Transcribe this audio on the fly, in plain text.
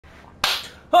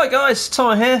Hi guys,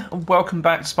 Tom here, and welcome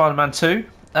back to Spider-Man 2.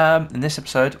 In this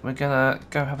episode, we're gonna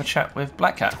go have a chat with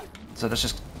Black Cat. So let's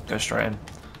just go straight in.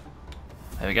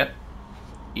 There we go.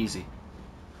 Easy.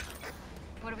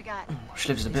 What do we got? She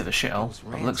lives in a bit of a shithole,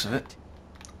 by the looks of it.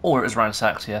 Or it was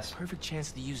ransacked, yes. Perfect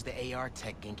chance to use the AR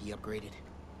tech Genki upgraded.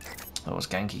 What was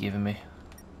Genki giving me?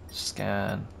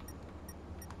 Scan.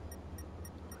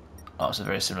 Oh, it's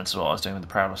very similar to what I was doing with the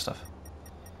Prowler stuff.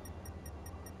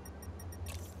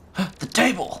 The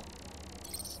table!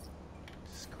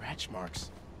 Scratch marks.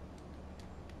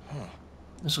 Huh.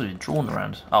 This would have been drawn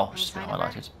around. Oh, it's just been Sign of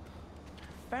highlighted.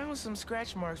 Found some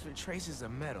scratch marks with traces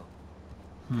of metal.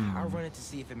 I'll run it to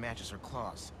see if it matches her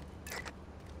claws.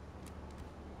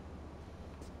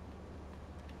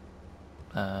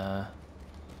 Am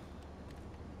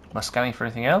I scanning for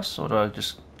anything else, or do I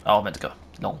just... Oh, I'm meant to go.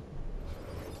 No.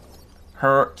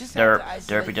 Her, Just have to derp,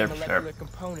 isolate derpy, the derp, molecular derp.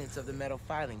 components of the metal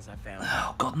filings I found.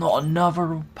 Oh god, not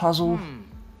another puzzle.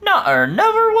 Not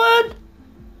another one!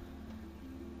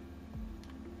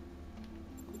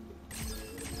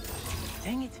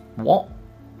 Dang it. What?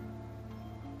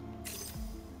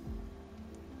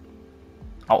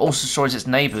 Oh, also destroys its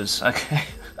neighbours. Okay.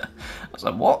 I was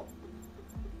like, what?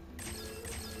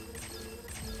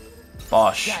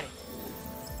 Bosh. Got it.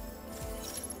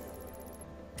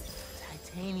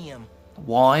 Titanium.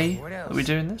 Why What are else? we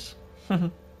doing this?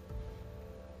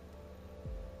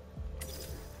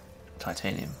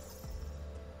 Titanium.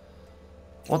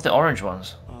 What are the orange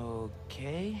ones?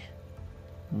 Okay.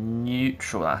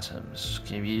 Neutral atoms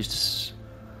can be used as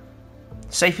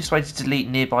safest way to delete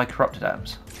nearby corrupted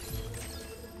atoms.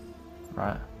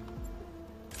 Right.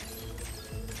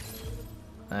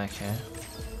 Okay.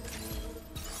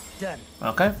 Done.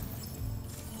 Okay.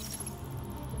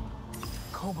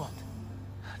 Cobalt.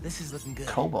 This is looking good.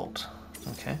 Cobalt.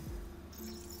 Okay.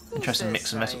 Interesting says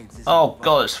mix of metal. science isn't Oh fun?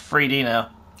 god, it's 3D now.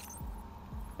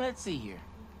 Let's see here.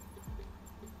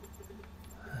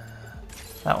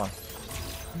 That one.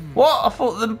 What? I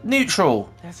thought the neutral.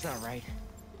 That's not right.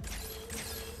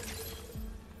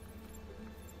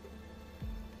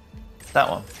 That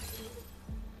one.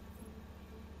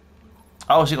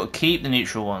 Oh, so you got to keep the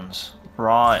neutral ones.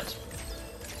 Right.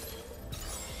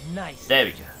 Nice. There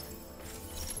we go.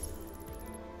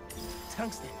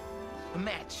 Tungsten. A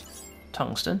match.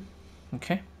 Tungsten.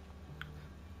 Okay.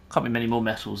 Can't be many more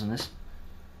metals in this.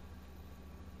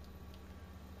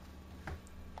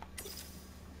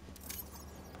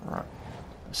 Right.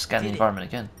 Scan the Did it. environment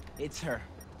again. It's her.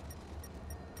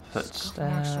 Scuff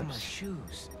marks on my Footsteps.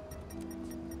 shoes.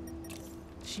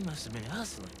 She must have been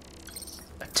hustling.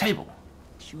 A table.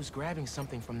 She was grabbing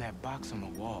something from that box on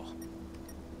the wall.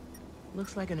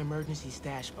 Looks like an emergency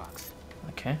stash box,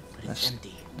 Okay. but it's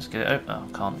empty. Let's get it open.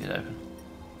 Oh, can't get it open.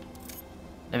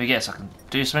 There we go. So I can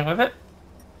do something with it?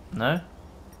 No?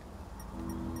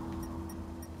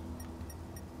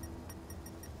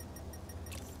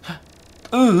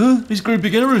 These great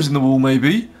big arrows in the wall,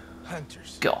 maybe?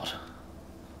 Hunters. God.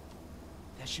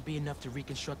 That should be enough to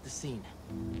reconstruct the scene.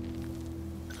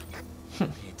 They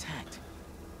attacked.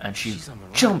 And she She's on the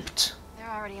run. jumped. They're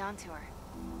already onto her.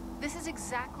 This is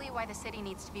exactly why the city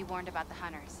needs to be warned about the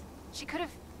hunters. She could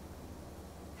have...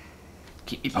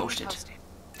 Keep me posted.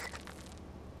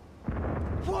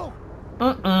 Whoa!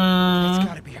 That's Mm-mm.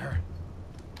 gotta be her.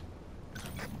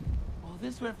 Well,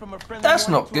 this went from a friendly That's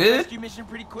warning not to a good. rescue mission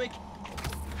pretty quick.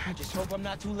 I just hope I'm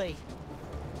not too late.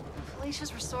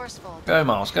 Felicia's resourceful. Go,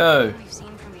 Miles, go. What we've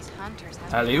seen from these hunters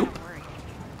has Alley me oop. kinda worried.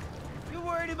 You're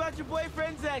worried about your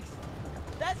boyfriend's ex.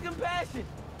 That's compassion.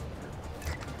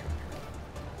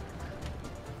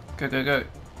 Go, go, go.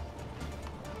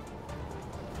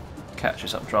 Catch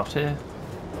this updraft here.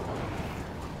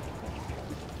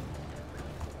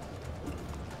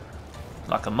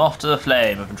 Like a moth to the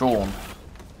flame of drawn.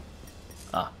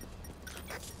 Ah.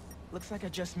 Looks like I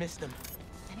just missed them.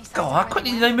 Any signs God, of how where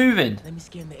quickly they are they went? moving? Let me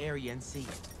scan the area and see.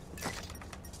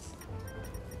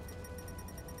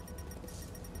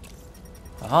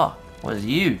 Aha, what is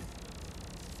you?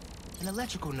 An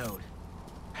electrical node.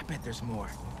 I bet there's more.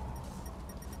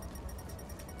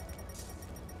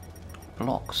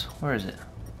 Blocks. Where is it?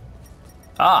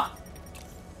 Ah!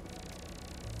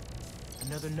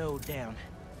 Another node down.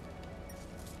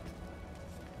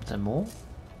 Is there more?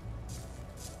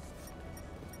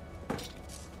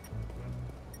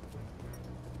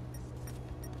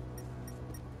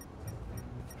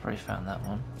 I've already found that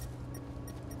one.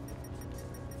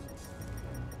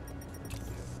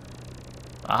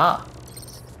 Aha!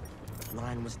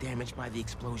 Line was damaged by the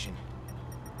explosion.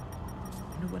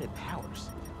 Wonder what it powers.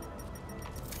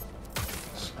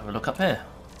 Let's have a look up here.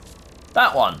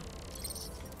 That one!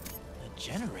 A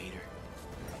generator?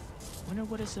 Wonder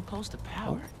what it's supposed to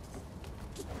power.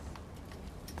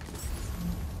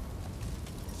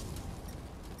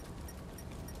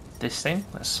 This thing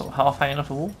that's sort of half hanging off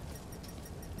the wall.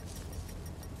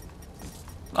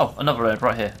 Oh, another road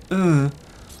right here. Another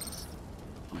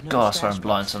God, I swear stash I'm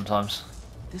blind box. sometimes.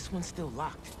 This one's still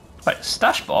locked. Wait,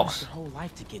 stash Lost box? your whole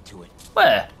life to get to it.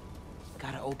 Where?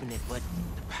 Gotta open it, but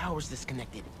the power's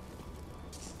disconnected.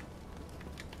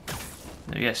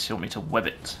 Yes, you want me to web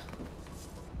it?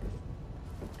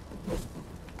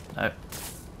 No.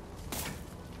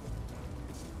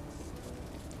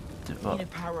 Do I what? need to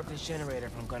power up this generator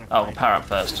if I'm gonna. Oh, we'll find power it. up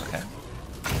first. Okay.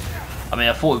 I mean,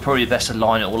 I thought it would probably be best to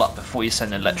line it all up before you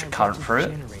send an electric current through it.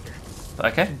 Generator. But I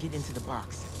okay. can get into the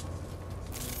box.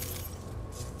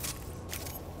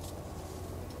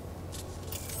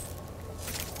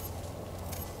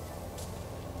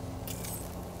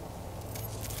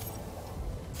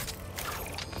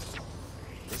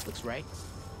 This looks right.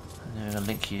 And I'm gonna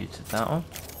link you to that one.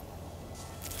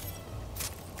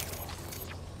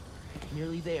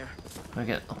 Nearly there. We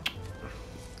get. Oh,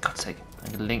 God's sake!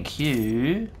 I'm gonna link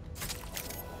you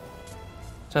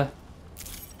to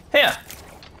here.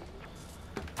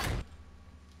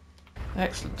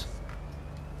 Excellent.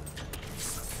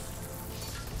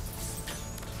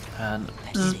 And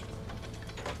That's it.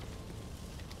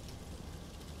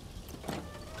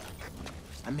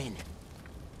 I'm in.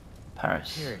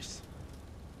 Paris. Cheers.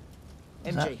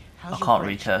 Is MJ, that- how's I your can't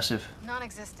read French? cursive.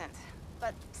 Non-existent.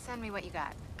 But send me what you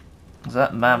got. Is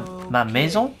that ma Okay.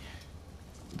 maison?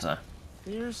 So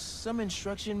There's some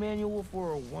instruction manual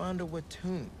for a wand of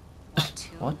Watoon.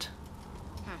 Watoon? what?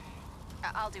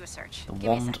 I'll do a search. The Give me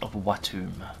a wand sec. of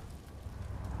Watoom.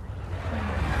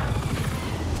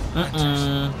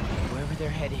 Hunters. Wherever they're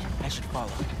headed, I should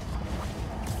follow.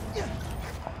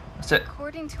 That's it.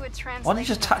 According to a translation Why don't you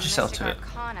just of attach the yourself Mystic to it?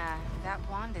 Arcana, that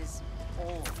wand is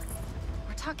old.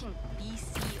 We're talking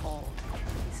BC old.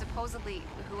 Supposedly,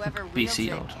 whoever wields BC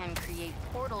it old. can create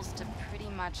portals to pretty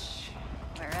much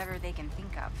wherever they can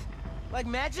think of. Like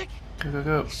magic? Go go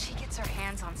go. If she gets her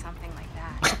hands on something like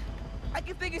that, I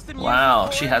can think it's the Wow,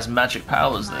 music she for it. has magic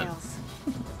powers then. Miles.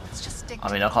 Let's just stick I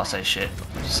to mean, the I can't say plan. shit.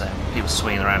 I'm just saying, people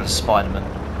swinging around as Spider-Man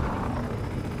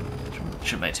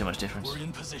shouldn't make too much difference. We're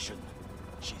in position.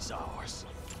 She's ours.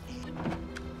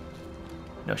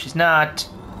 No, she's not.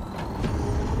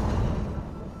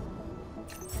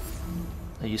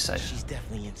 Are you safe? She's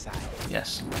definitely inside.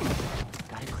 Yes.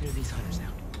 Gotta clear these hunters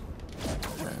out.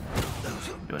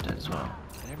 You're dead as well.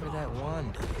 Whatever that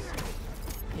wand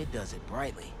does, it does it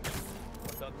brightly.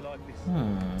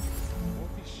 Hmm.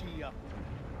 What is she up to?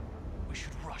 We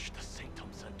should rush the Sanctum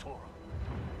Sanctorum.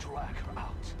 Drag her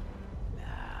out.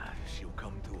 She'll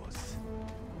come to us.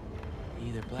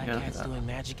 Either Black Yeah, look at Cat's that. doing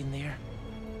magic in there,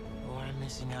 or I'm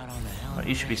missing out on the hell. Right,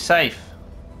 you should be safe.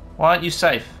 Why aren't you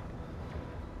safe?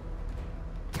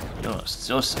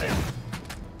 You're safe.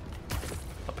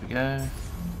 Up we go.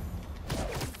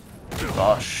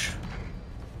 Gosh.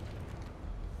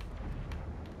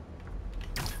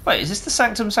 Wait, is this the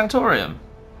Sanctum Sanctorium?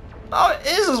 Oh, it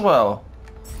is as well.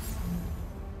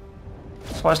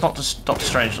 That's why it's not just Doctor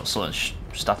Strange not sorting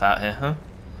stuff out here, huh?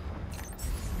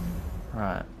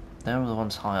 Right, they're all the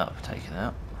ones high up taken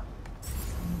out.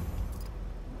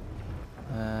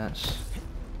 Let's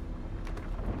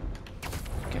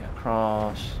get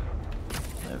across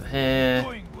over here.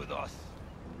 Going with us.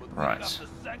 But we Right. have the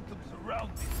sanctums around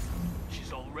me.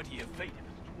 She's already evaded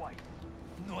us twice.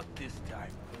 Not this time.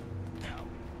 No,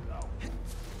 no.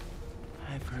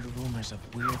 I've heard rumors of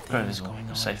weird Go things invisible, going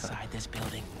on safer. inside this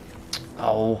building.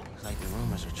 Oh, Looks like the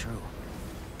rumors are true.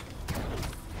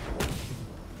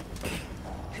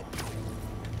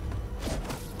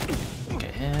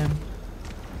 get him.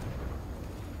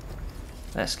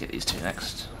 Let's get these two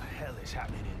next. What the hell is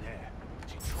happening in there?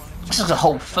 She trying This is a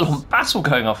whole full-on battle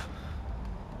going off.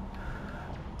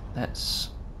 Let's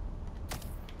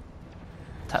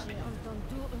tap me.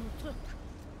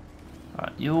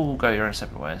 Alright, you all go your own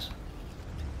separate ways.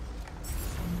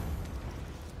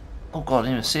 Oh god, I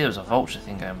didn't even see there was a vulture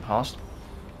thing going past.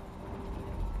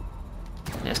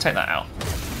 Yeah, let's take that out.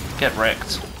 Get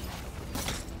wrecked.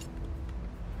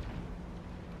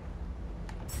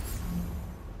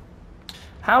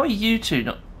 How are you two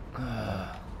not... Are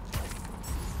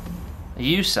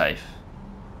you safe?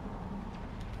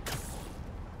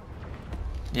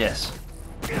 Yes.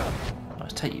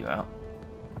 Let's take you out.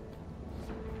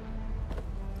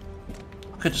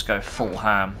 I could just go full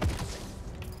ham.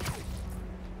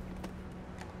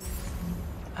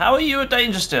 How are you a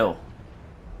danger still?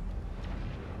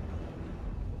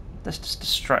 Let's just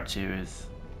distract you with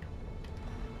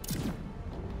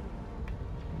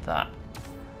that.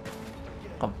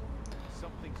 Come.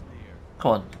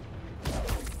 Come on.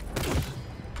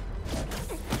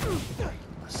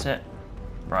 That's it.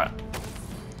 Right.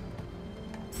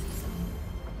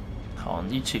 Come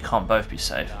on, you two can't both be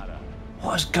safe.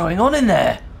 What is going on in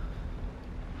there?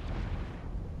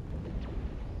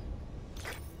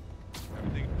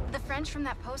 The French from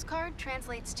that postcard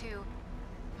translates to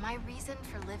 "my reason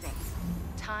for living."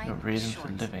 Time Your reason short.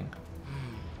 for living.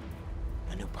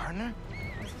 A new partner?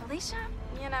 With Felicia,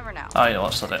 you never know. Oh, you know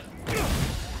what? Sod it.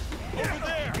 Over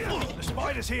there! The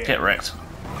spider's here! Get wrecked.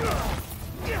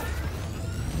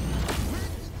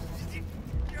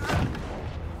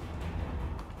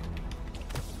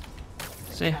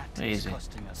 See? Easy.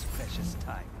 Costing us precious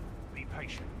time. Be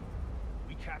patient.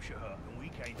 We capture her and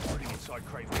we gain footing inside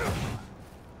Craven.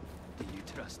 Do you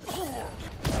trust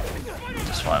us?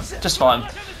 Just fine. Just fine.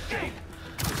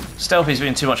 Stealthy's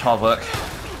doing too much hard work.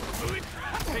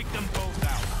 Take them both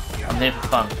out. I'm here for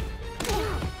fun.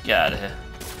 Get out of here.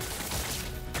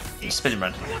 Spin him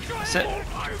round. That's it.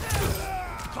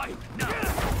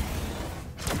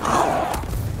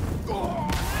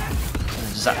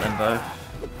 Zap them both.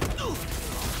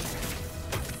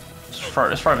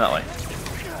 Let's throw him that way.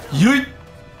 Yeet!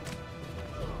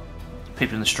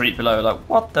 People in the street below are like,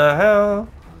 what the hell?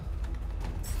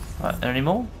 Right, there any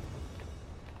more?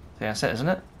 I think that's it, isn't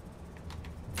it?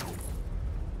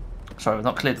 Sorry, we've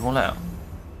not cleared them all out.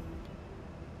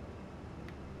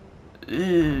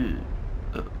 Ooh.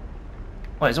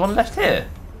 Wait, is there one left here?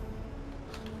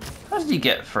 How did you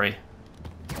get free?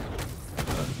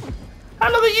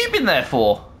 How long have you been there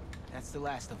for? That's the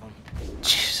last of them.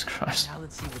 Jesus Christ. Now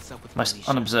let's see what's up with Most Felicia.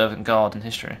 unobservant guard in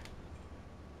history.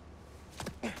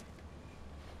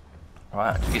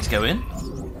 Right, do we get to go in?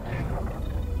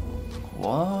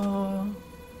 What?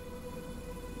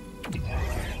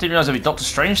 Didn't realise there'd be Doctor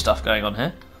Strange stuff going on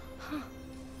here.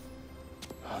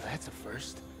 Oh, that's a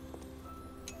first.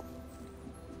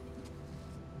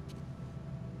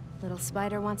 Little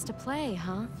spider wants to play,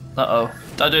 huh? Uh-oh.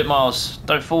 Don't do it, Miles.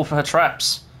 Don't fall for her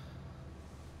traps.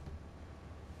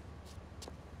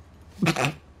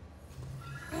 That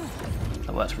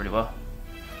works really well.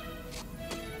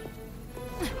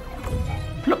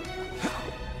 Plop.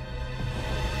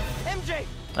 MJ!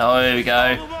 Oh, here we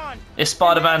go. Move on! It's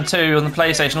Spider-Man 2 on the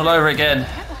PlayStation all over again. What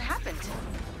happened?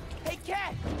 Hey,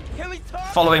 Cat! Can we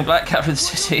talk? Following Black Cat through the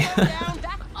city.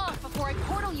 Back off before I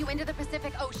portal you into the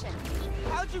Pacific Ocean.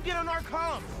 How'd you get on our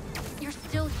comms? You're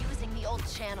still using the old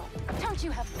channel. Don't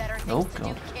you have better things Oh, to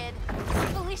God. do, kid?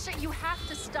 Felicia, you have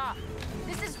to stop.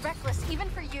 This is reckless, even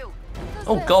for you.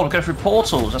 Oh god, we'll go through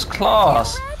portals. That's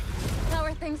class. How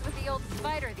are things with the old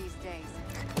spider these days?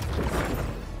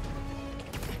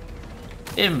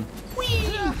 Him.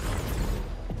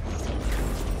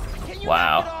 Can you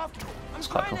Wow. knock it off? I'm That's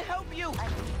quite trying to cool. help you.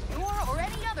 Your or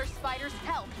any other spider's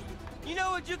help. You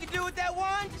know what you can do with that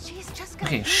wand? She's just gonna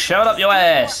Okay, use shut it up to your steal more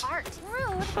ass. art.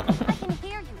 Rude. I can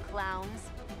hear you, clowns.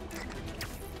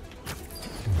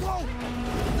 Whoa!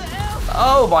 What the hell?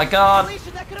 Oh my god.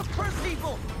 Felicia, that could have cursed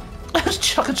people. Let's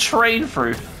chuck a train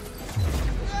through.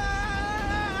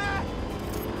 Ah!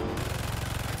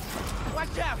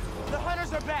 Watch out! The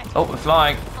hunters are back. Oh, we're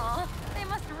flying. Aw, they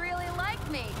must really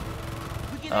like me.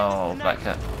 We can end Oh, this Black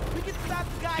tonight. Cat. We can stop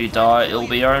the guy If you from die, killing it'll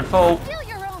be you. your own fault. Steal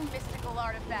your own mystical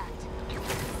artifact.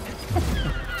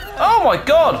 Oh my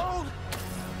god. Oh,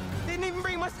 didn't even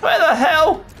bring my Where the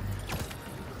hell?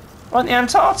 We're in the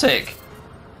Antarctic.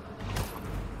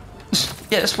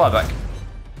 Yeah, let's fly back.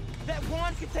 That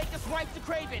wand can take us right to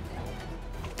Craven.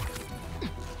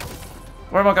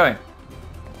 Where am I going?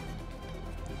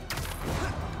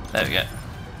 There we go.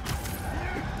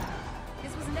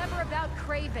 This was never about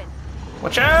Craven.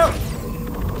 Watch out!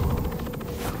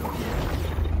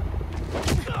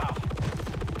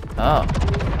 Oh.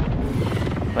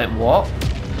 Wait, what?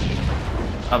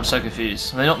 I'm so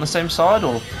confused. Are they not on the same side,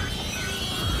 or?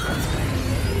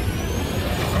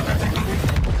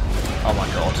 Oh my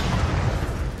god.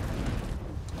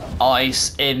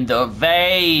 Ice in the Why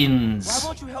veins!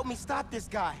 won't you help me stop this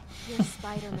guy? You're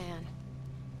Spider-Man.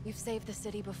 You've saved the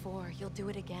city before. You'll do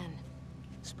it again.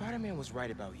 Spider-Man was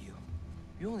right about you.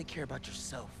 You only care about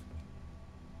yourself.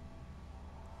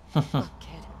 Look,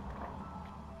 kid.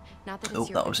 Not that it's Oh,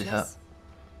 your that obviously hurt. business.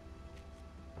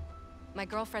 My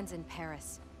girlfriend's in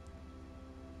Paris.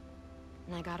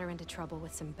 And I got her into trouble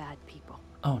with some bad people.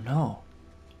 Oh no.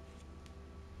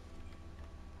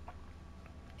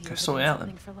 You Go ever sort it done out then.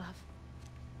 something for love?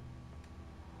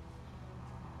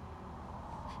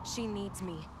 She needs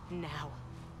me now.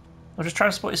 Well, just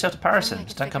transport yourself to Paris If then. only I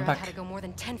Just could don't come figure out how back. to go more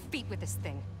than 10 feet with this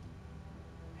thing.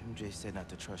 MJ said not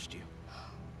to trust you.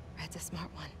 Red's a smart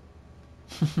one.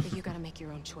 But you gotta make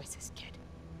your own choices, kid.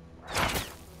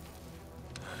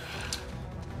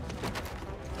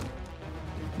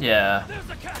 Yeah.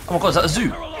 Oh my god, is that a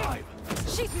zoo?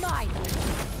 She's mine.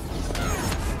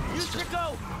 You should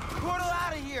go. Portal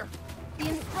out of here. The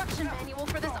instruction manual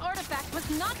for this artifact was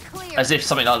not clear. As if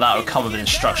something like that would come with an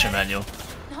instruction manual.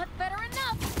 Not better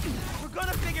enough. We're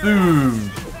gonna figure Boom.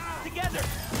 it out. Together.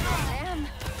 Damn.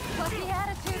 What's the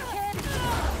attitude, kid?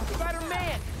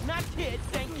 Spider-Man, not kid,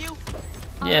 thank you.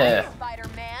 Yeah.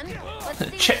 Spider-Man. Let's see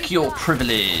what Check you your got.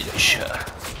 privilege.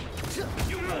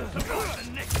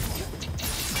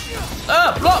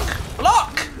 Ah, block!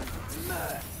 Block!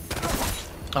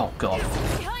 Oh god.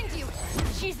 Behind you.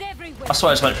 She's everywhere. I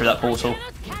swear I just went through that portal.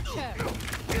 Cannot catch her.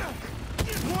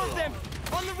 More of them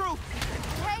on the roof.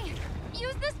 Hey,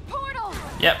 use this portal.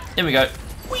 Yep, here we go.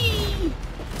 For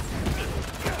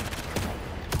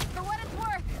what it's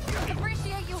worth,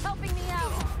 appreciate you helping me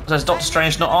out. So is Doctor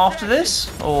Strange not after this?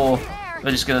 Or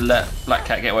we're just going to let Black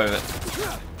Cat get away with it?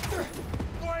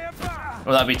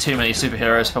 Well, that'd be too many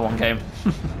superheroes for one game.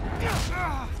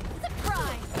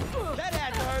 Surprise. That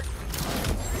had to hurt.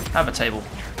 Have a table.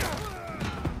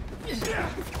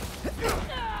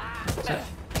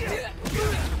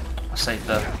 I saved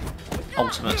the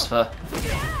ultimates for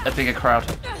a bigger crowd.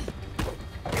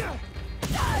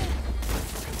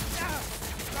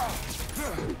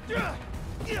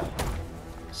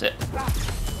 That's it.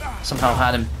 Somehow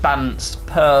had him balanced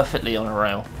perfectly on a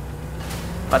rail.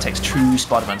 That takes true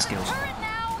Spider-Man skills. Turret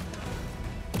now.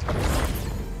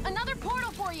 Another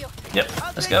portal for you. Yep,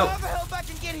 I'll let's take go. all the help I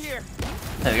can get here.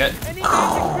 There we go. Any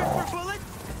magic for bullets?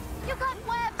 You got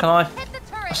webs. Can I? Hit the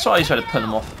turret. I saw you tried to Take pull it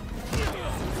them out. off.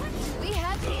 We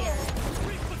had here.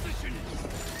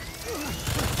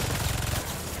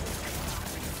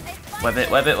 Web it,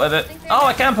 web it, web it. Oh,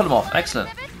 I can pull them off. Excellent.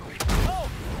 Oh,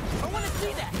 I want to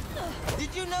see that.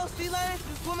 Did you know sea lions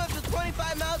can swim up to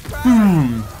 25 miles per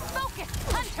hour? Focus,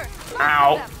 Hunter.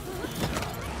 Ow.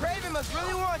 Craven must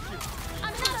really want you.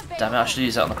 I'm not available. Damn it, I should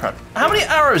use that on the crowd. How many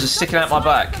arrows are sticking out my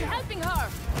back? I'm helping her.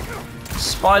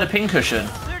 Spider pincushion.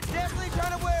 They're definitely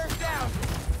trying to wear us down.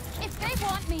 If they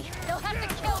want me, they'll have to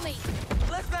kill me.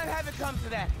 Let's not have it come to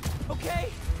that,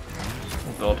 okay?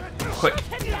 Oh god. Quick.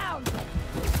 Head down.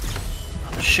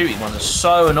 The shooting one is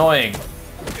so annoying.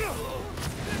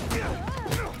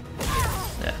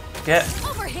 Yeah. Get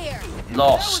Over here.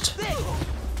 lost. That was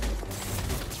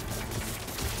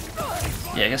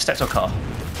sick. Yeah, get stepped to a car.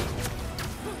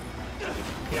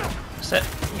 That's it.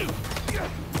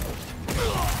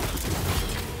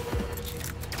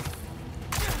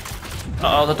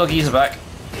 Uh oh, the doggies are back.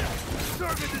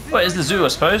 Wait, it's the zoo, I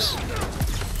suppose.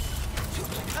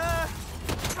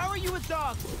 How are you with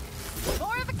dogs?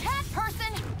 More of a cat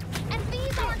person. And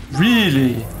these aren't dogs.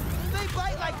 Really? They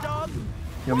bite like dogs.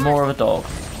 You're more of a dog.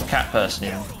 Cat person,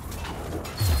 even.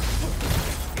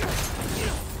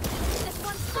 This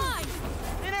one's fine.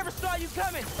 They never saw you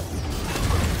coming.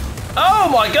 Oh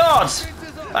my god!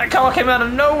 That car came out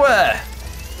of nowhere!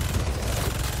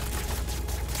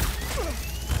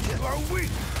 You are weak,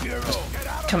 hero. Get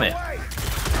out of Come the here. way.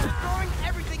 Throwing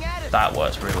everything at us. That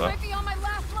works really well. Might be on my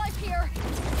last life here.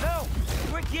 No,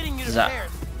 we're getting you to Zap.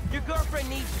 Paris. Your girlfriend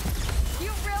needs you.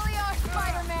 You really are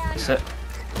Spider-Man. That's it.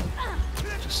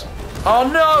 Just... Oh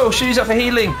no! She used that for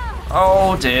healing!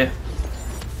 Oh dear.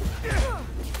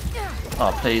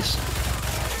 Oh, please.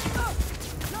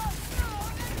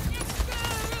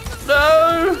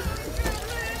 No!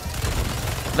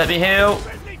 Let me heal.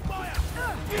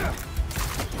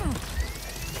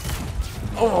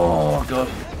 Oh god.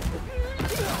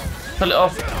 Pull it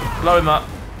off. Blow him up.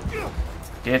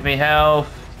 Give me health.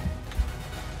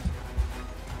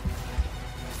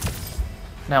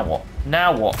 Now what?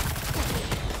 Now what?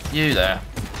 You there.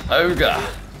 Ogre.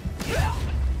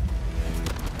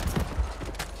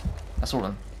 That's all of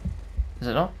them. Is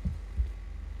it not?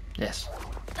 Yes.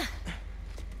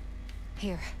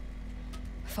 Here.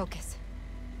 Focus.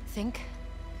 Think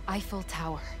Eiffel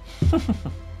Tower.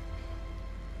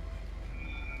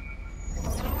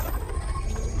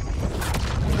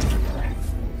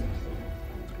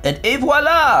 Et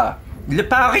voilà! Le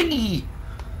Paris!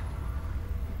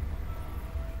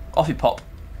 Off you pop.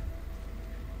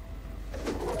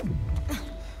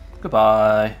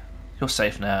 Goodbye. You're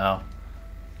safe now.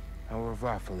 Au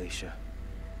revoir, Felicia.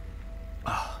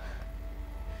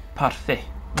 Parfait.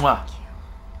 Mwah.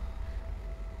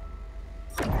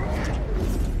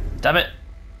 Damn it.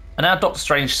 And now Doctor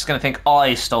Strange is going to think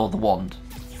I stole the wand.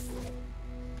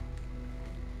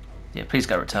 Yeah, please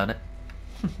go return it.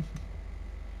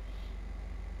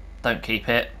 Don't keep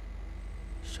it.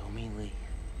 Show me Lee.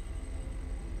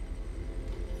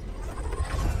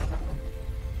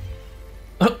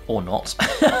 Or not.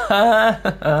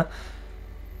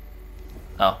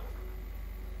 Oh.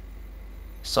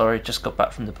 Sorry, just got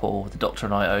back from the pool. The doctor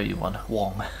and I owe you one.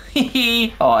 Wong.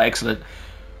 Oh, excellent.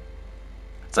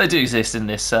 So they do exist in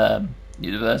this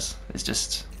universe. It's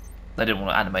just they didn't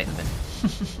want to animate them in.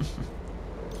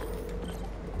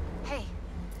 Hey,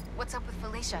 what's up with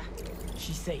Felicia?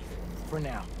 She's safe. For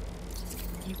now.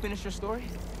 You finished your story?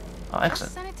 Oh, Just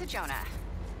excellent. send it to Jonah.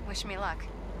 Wish me luck.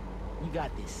 You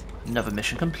got this. Another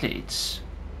mission complete.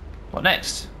 What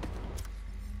next?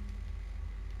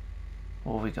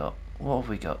 What have we got? What have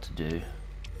we got to do?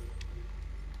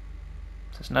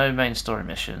 There's no main story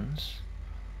missions.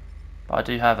 But I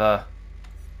do have a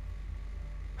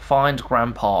find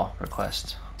Grandpa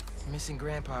request. Missing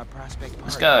Grandpa at Prospect Park.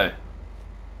 Let's go.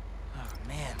 Oh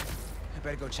man, I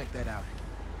better go check that out.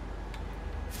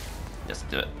 Let's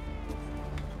do it.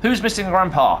 Who's missing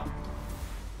Grandpa?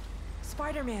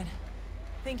 Spider-Man,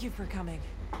 thank you for coming.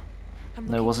 I'm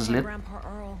No, looking was his for lip? Grandpa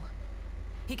Earl.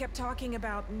 He kept talking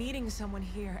about needing someone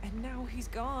here, and now he's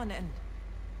gone. And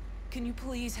can you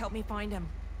please help me find him?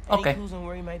 Okay. Any clues on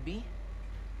where he might be?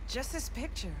 Just this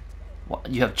picture. What?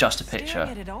 You have just a Staring picture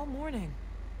at it all morning.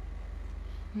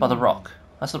 by the rock.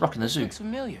 That's the rock in the zoo. Looks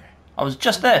familiar. I was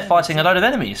just there fighting a load of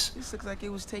enemies. This looks like it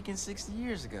was taken 60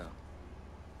 years ago.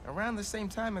 Around the same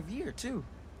time of year, too.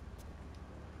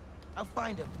 I'll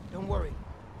find him. Don't worry.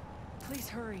 Please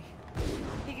hurry.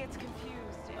 He gets confused.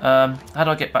 How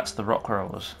do I get back to the rock where I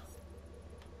was?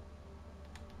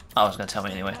 Oh, I was going to tell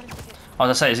me anyway. I was going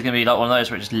to say, is it going to be like one of those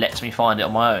where it just lets me find it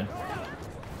on my own?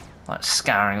 Like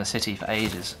scouring the city for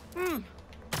ages.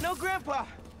 No Grandpa!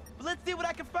 But let's see what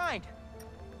I can find.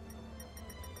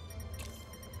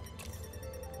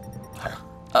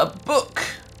 A book!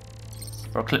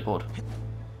 Or a clipboard.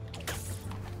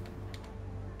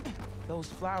 Those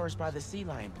flowers by the sea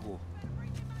lion pool.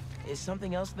 Is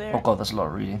something else there? Oh god, that's a lot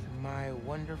of reading. My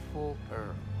wonderful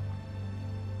Earl.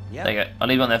 Yep. There you go. I'll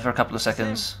leave it on there for a couple of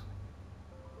seconds.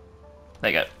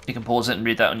 There you go. You can pause it and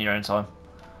read that on your own time.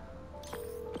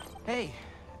 Hey,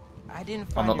 I didn't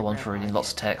find I'm not the your one for grandpa reading yet,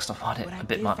 lots of text. I find it but I a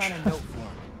bit did much. find a note for him.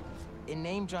 It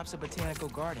name drops a botanical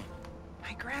garden.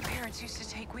 My grandparents used to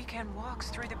take weekend walks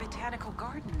through the botanical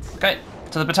gardens. Okay,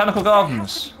 to the botanical That has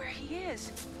gardens. to be where he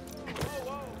is.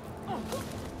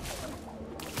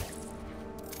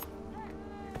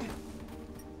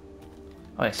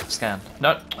 Oh yes, scan.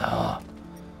 No. Oh.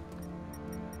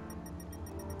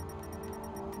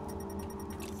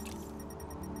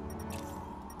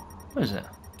 What is it?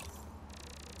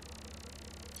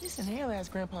 This inhaler has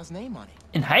Grandpa's name on it.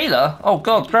 Inhaler? Oh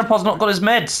god, Grandpa's not got his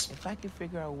meds. If I could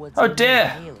figure out what's Oh, in the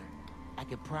dear. inhaler, I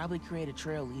could probably create a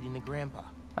trail leading to Grandpa.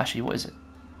 Actually, what is it?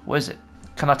 What is it?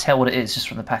 Can I tell what it is just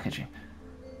from the packaging?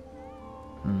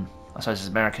 I suppose it's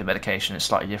American medication. It's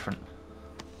slightly different.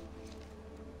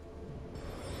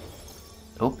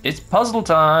 Oh, it's puzzle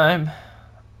time.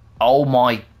 Oh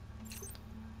my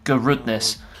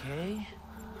goodness. Okay.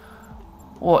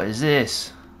 What is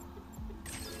this?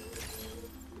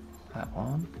 That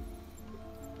one.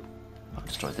 I'll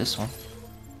destroy this one.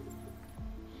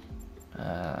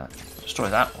 Destroy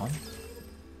that one.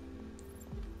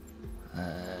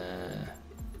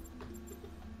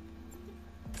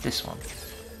 This one.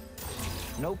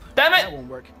 Nope. Damn it! That won't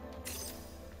work.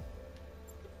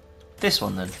 This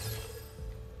one then.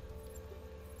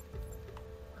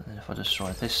 And then if I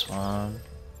destroy this one.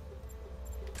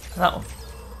 That one.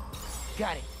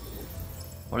 Got it.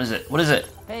 What is it? What is it?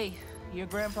 Hey, your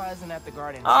grandpa isn't at the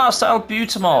garden. Ah, I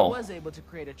salbutamol. was able to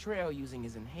create a trail using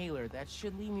his inhaler that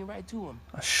should lead me right to him.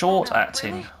 A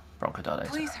short-acting Really? bronchodilator.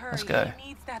 Please hurry. Let's go. He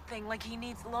needs that thing like he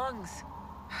needs lungs.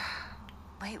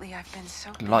 Lately, I've been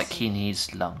so Like busy. he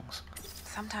needs lungs.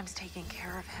 Sometimes taking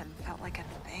care of him felt like a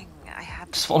thing I had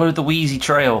to Just follow the wheezy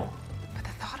trail. But the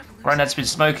thought of losing Grandad's been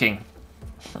smoking.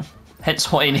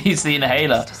 Hence why he needs the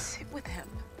inhaler. to sit with him.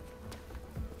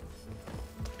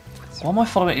 Why am I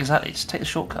following it exactly? Just take the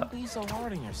shortcut. Don't be so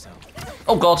hard on yourself.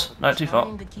 Oh god, no, too far.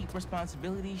 Trying to keep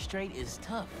responsibilities straight is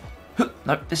tough.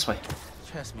 No, this way.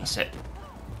 Trust me. That's it.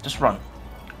 Just run.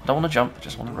 Don't want to jump,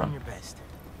 just want to Doing run. your best.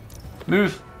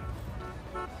 Move.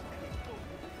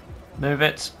 Move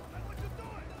it.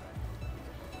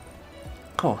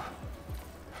 Cool.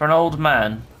 For an old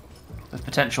man with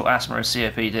potential asthma and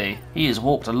COPD, he has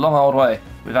walked a long old way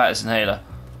without his inhaler.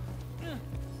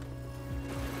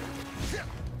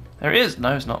 There he is.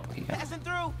 No, it's not. Keep going. Passing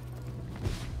through.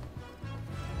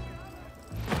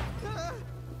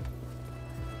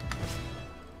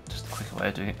 Just a quicker way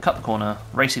of doing it. Cut the corner.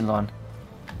 Racing line.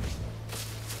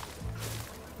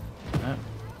 No.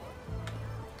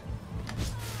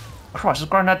 Christ, is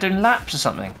Grandad doing laps or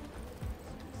something?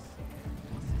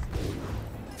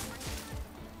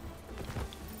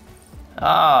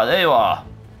 Ah, there you are.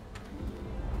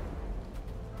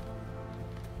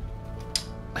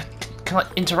 can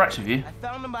I interact with you? I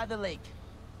found him by the lake.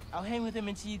 I'll hang with him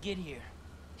until you get here.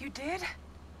 You did?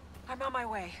 I'm on my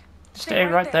way. Stay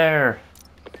right there.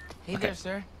 Hey Okay. there,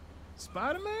 sir.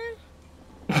 Spider-Man?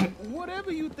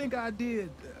 Whatever you think I did,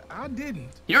 I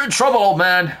didn't. You're in trouble, old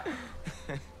man.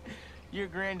 Your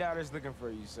granddaughter's looking for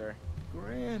you, sir.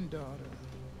 Granddaughter.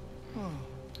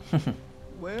 Huh.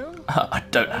 Well, I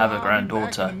don't have a I'll be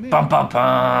granddaughter. back in a minute. Bum bum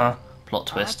bum. Plot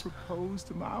I twist. proposed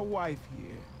to my wife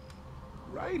here.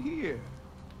 Right here.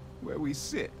 Where we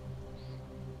sit.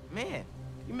 Man,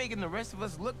 you're making the rest of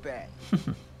us look bad.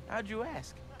 How'd you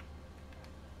ask?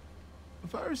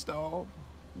 First off,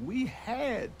 we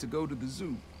had to go to the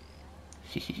zoo.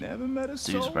 Never met a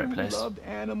Zoo's a soul great who place. loved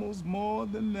animals more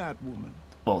than that woman.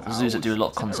 Well, the I zoos that do a was lot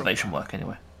of conservation terrified. work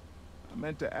anyway. I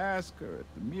meant to ask her at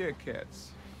the meerkats.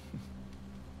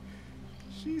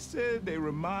 She said they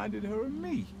reminded her of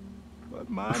me, but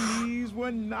my knees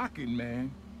were knocking,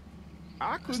 man.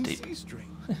 I couldn't deep. see straight.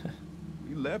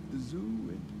 We left the zoo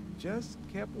and just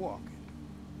kept walking.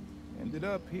 Ended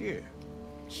up here.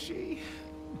 She...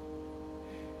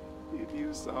 If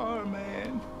you saw her,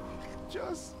 man,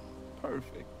 just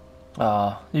perfect.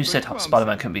 You said But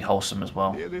Spider-Man clumsy. can be wholesome as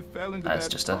well. Nearly fell into That's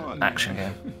that just an pond, action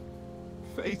man. game.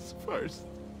 Face first.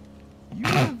 You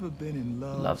ever been in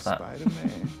love, Love that.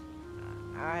 Spider-Man?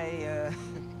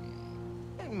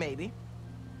 Maybe.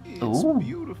 It's Ooh.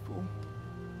 beautiful.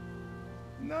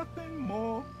 Nothing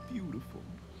more beautiful.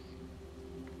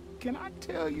 Can I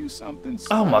tell you something,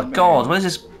 Oh my Spider-Man? god, where's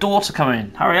his daughter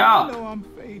coming? Hurry I up! know I'm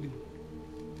faded.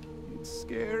 It's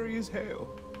scary as hell.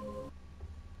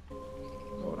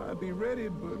 Thought I'd be ready,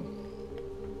 but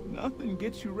nothing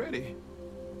gets you ready.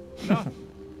 Nothing.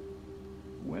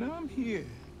 When I'm here,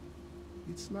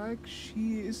 it's like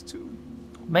she is too.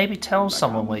 Maybe tell Like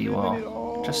someone I'm where you living it are.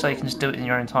 all Just so you can just do it in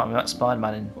your own time without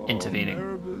Spider-Man all intervening.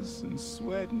 nervous and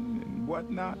sweating and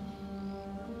whatnot.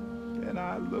 And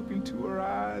I look into her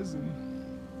eyes and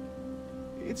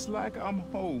it's like I'm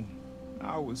home.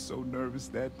 I was so nervous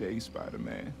that day,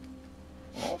 Spider-Man.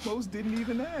 Almost didn't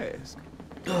even ask.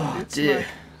 Oh It's dear. like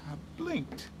I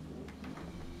blinked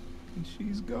and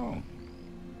she's gone.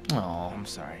 Oh, I'm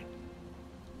sorry.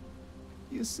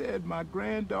 You said my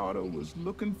granddaughter was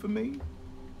looking for me?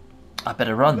 I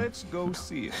better run. Let's go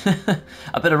see her.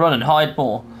 I better run and hide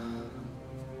more.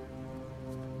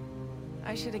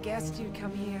 I should have guessed you'd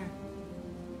come here.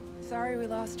 Sorry we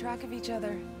lost track of each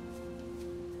other.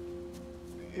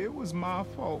 It was my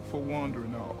fault for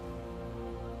wandering off.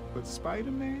 But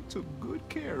Spider-Man took good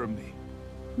care of me.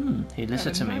 He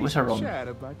listened to Had a me nice with her on. chat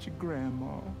about your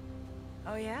grandma.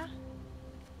 Oh yeah?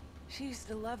 She used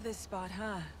to love this spot,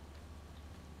 huh?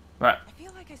 Right, I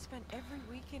feel like I spent every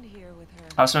weekend here with her.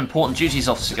 I have some important duties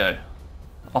off to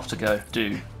go.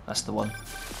 Do. That's the one.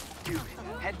 Dude,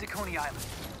 head to Coney Island.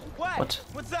 What?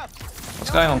 What's up? What's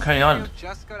going on Coney Island?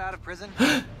 Just got out of prison.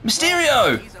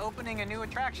 Mysterio! He's opening a new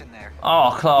attraction there.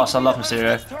 Oh, class. I love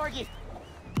Mysterio. Target.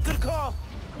 Good call.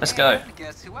 Let's go.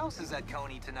 Guess who else is at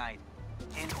Coney tonight?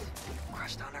 Hint,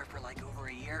 crushed on her for like over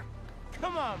a year.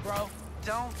 Come on, bro.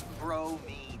 Don't bro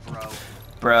me, bro.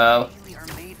 Bro. We really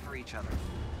are made for each other.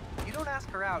 You don't ask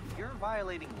her out, you're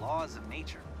violating laws of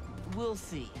nature. We'll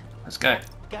see. Let's go.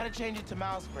 Gotta change it to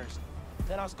Miles first.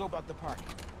 Then I'll scope out the park.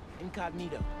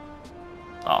 Incognito.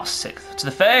 Oh, sick. To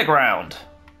the fairground.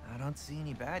 I don't see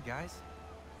any bad guys.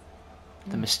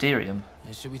 The Mysterium.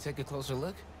 Should we take a closer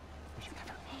look?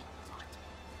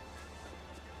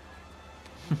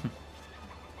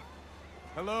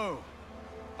 Hello.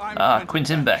 I'm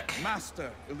Quentin Beck.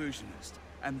 Master Illusionist.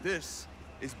 And this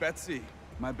is Betsy,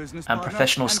 my business And partner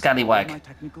professional and scallywag. my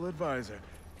technical advisor.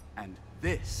 And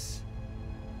this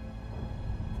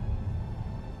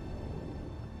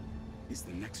is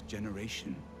the next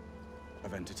generation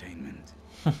of entertainment.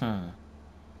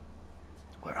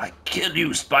 Where I kill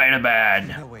you, Spider-Man.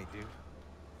 No way, dude.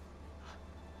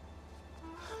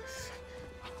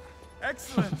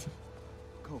 Excellent.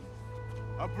 Cool.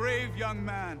 A brave young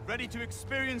man, ready to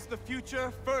experience the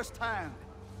future firsthand.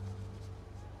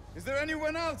 Is there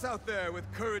anyone else out there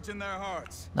with courage in their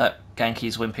hearts? No,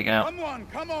 Genki's wimping out. Come on,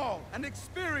 come all, and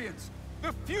experience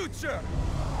the future!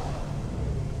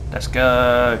 Let's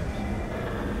go.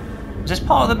 Is this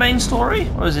part of the main story?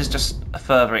 Or is this just a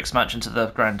further expansion to the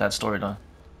Granddad storyline?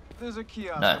 There's a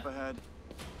kiosk No. up ahead.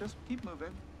 Just keep moving.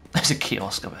 There's a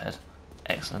kiosk up ahead.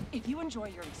 Excellent. If you enjoy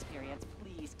your experience,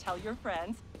 please tell your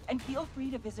friends, and feel free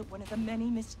to visit one of the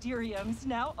many Mysteriums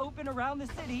now open around the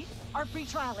city. Our free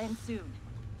trial ends soon.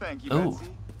 Thank you, Ooh.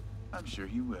 Betsy. I'm sure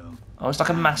he will. Oh, it's like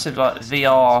a massive like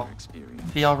VR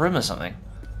Experience. room or something.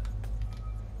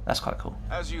 That's quite cool.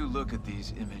 As you look at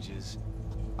these images,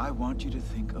 I want you to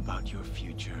think about your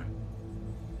future.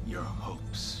 your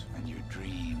hopes and your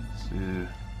dreams. Ooh.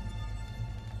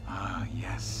 Ah,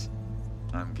 yes.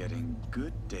 I'm getting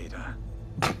good data.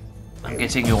 I'm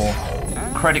getting your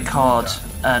credit card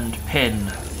and PIN.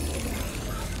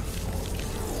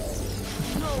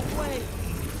 No way.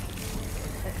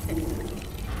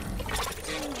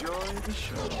 Enjoy the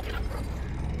show.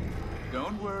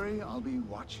 Don't worry, I'll be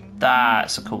watching.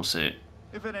 That's a cool suit.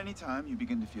 If at any time you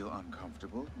begin to feel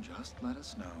uncomfortable, just let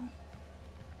us know.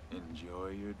 Enjoy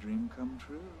your dream come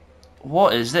true.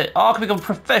 What is it? Oh, I can become a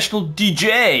professional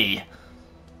DJ.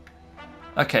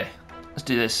 Okay, let's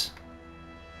do this.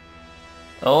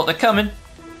 Oh, they're coming.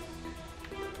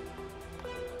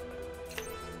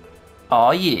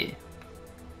 Oh yeah.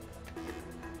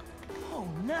 Oh,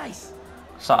 nice.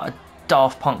 It's like a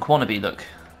Daft Punk wannabe look.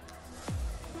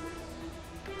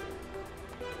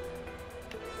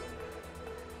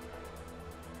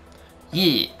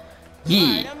 Yeah.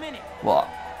 Yeah. Right, I'm in it. What?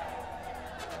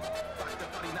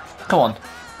 Come on.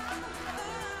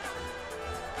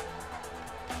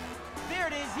 There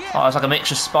it is, yeah. Oh, it's like a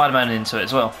mixture of Spider-Man into it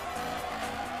as well.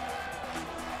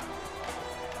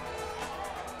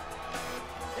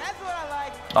 That's what I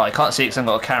like. Oh, I can't see it because I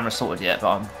haven't got a camera sorted yet, but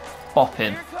I'm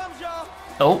bopping. Here it comes, y'all.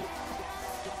 Oh.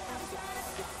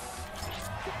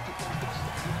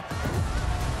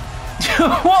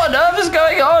 What on earth is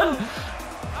going on?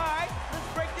 Alright, let's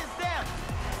break this down.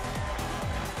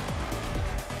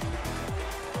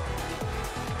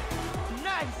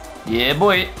 Nice. Yeah,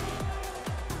 boy.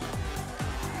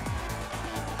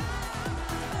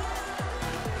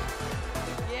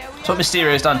 Yeah, we So what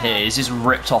Mysterio's done here is he's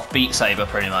ripped off Beat Saber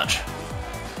pretty much.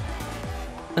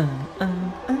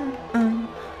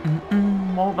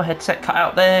 More of a headset cut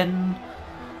out then.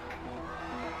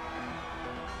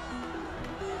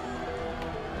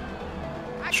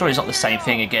 Sure, it's not the same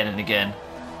thing again and again.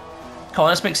 Come on,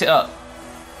 let's mix it up.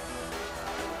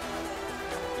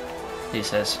 He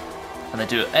says, and they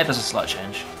do ever so slight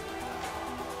change.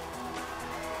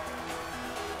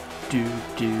 Do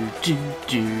do do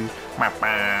do. Let's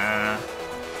bring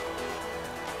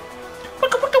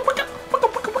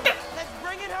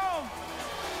it home.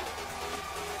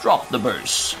 Drop the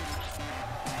bass.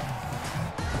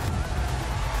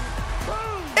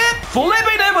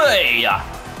 Flippy dibby!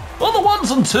 All the ones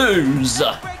and twos!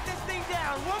 Break this thing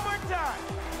down one more time.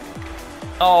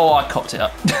 Oh, I cocked it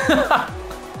up.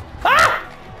 Ah!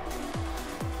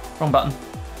 Wrong button.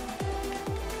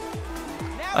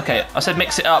 Okay, I said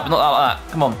mix it up, not like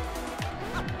that. Come on.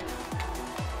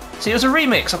 See, it was a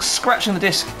remix. I was scratching the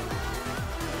disc.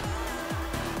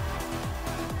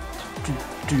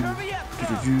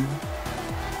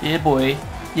 Yeah, boy.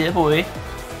 Yeah, boy.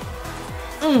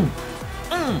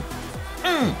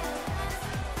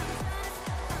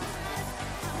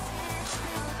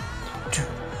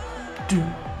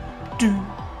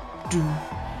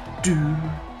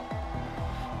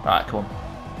 Right, come on.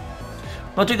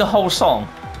 I'll do the whole song.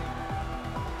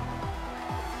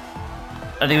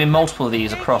 I'm doing multiple of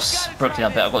these across Brooklyn. I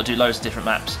bet I've got to do loads of different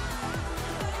maps.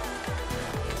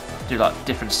 Do like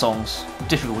different songs,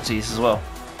 difficulties as well.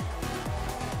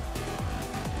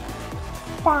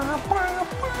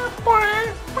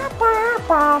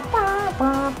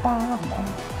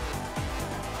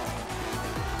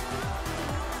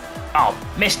 Oh,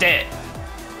 missed it!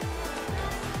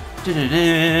 Get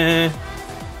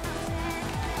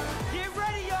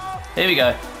ready, y'all. Here we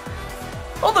go.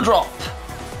 On the drop.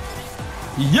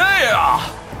 Yeah!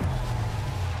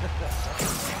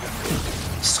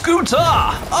 Scooter,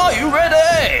 are you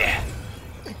ready?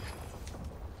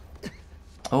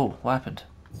 Oh, what happened?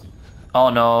 Oh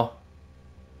no.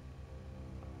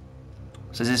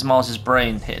 So is this Mars's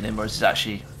brain hitting him, or is this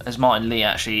actually, has Martin Lee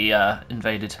actually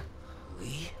invaded?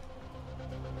 Lee?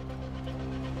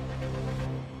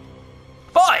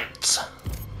 Fight!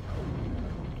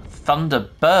 Thunder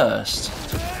Burst.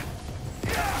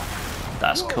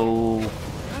 That's cool.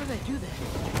 How did they do that?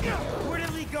 Where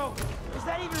did Lee go? Is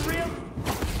that even real?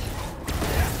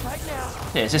 Right now.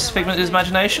 Yeah, is this a figment of his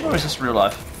imagination, or is this real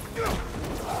life?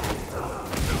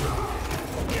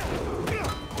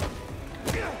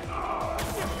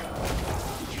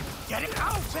 Get it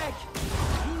out, Beck!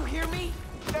 Can you hear me?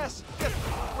 Yes, yes.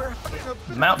 We're having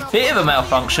a Bit of a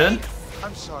malfunction.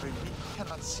 I'm sorry, we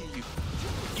cannot see you.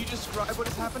 Can you describe what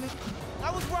is happening?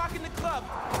 I was rocking the club.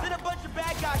 Then a bunch of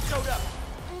bad guys showed up.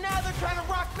 Now they're trying to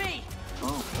rock me.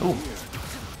 Ooh.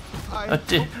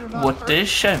 What is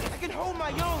show? I can hold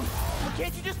my own. But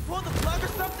can't you just pull the plug or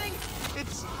something?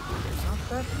 It's not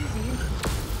that easy.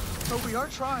 But we are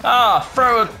trying. Ah,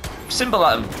 throw a symbol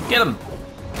at him. Get him.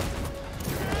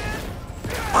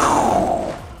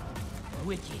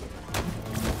 Wiki.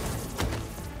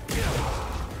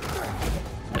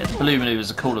 Blue maneuvers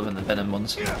are cooler than the Venom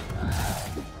ones.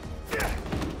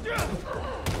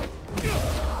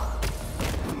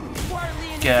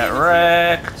 Get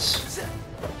wrecked.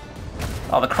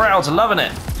 Oh, the crowds are loving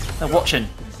it. They're watching.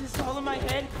 Is this all in my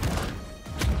head?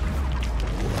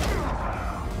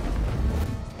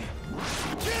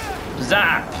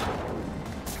 Zap!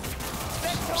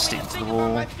 Stick to the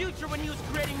wall. My future when he was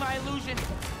creating my illusion.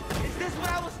 Is this what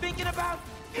I was thinking about?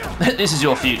 This is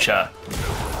your future.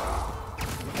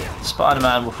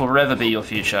 Spider-Man will forever be your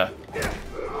future.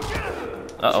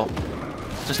 Uh-oh.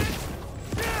 Just...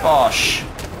 Bosh.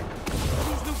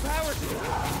 These new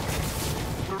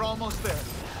powers. We're almost there.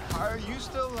 Are you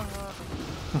still,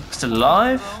 Still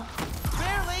alive?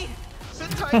 Barely. Sit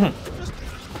tight. Just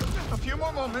a few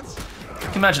more moments. Can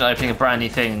you imagine opening a brand new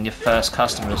thing and your first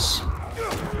customers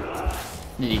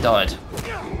nearly died?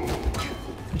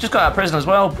 He just got out of prison as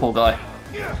well, poor guy.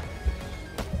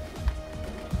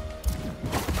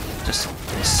 Just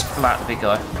splat the big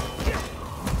guy.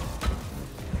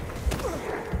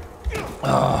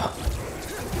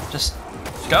 Oh, just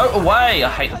go away! I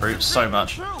hate the brutes so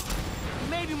much.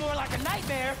 Maybe more like a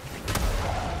nightmare.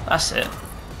 That's it.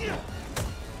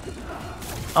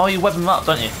 Oh, you web them up,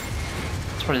 don't you?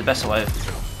 It's probably the best way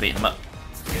of beating them up.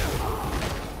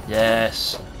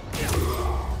 Yes.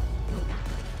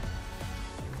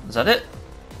 Is that it?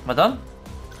 Am I done?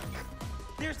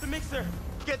 There's the mixer.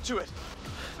 Get to it.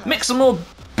 Mix some more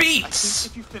I beats!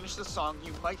 think if you finish the song,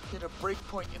 you might hit a break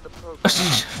point in the program.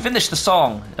 Finish the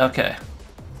song. Okay.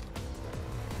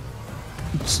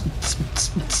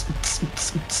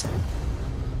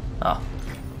 Oh.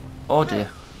 Oh dear.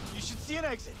 You should see an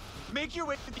exit. Make your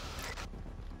way to the...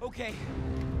 Okay,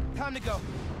 time to go.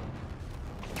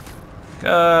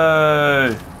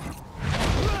 Go!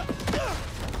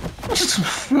 Just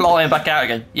flying back out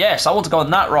again. Yes, I want to go on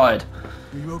that ride.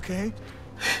 Are you okay?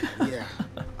 Yeah.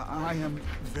 I am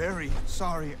very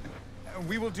sorry.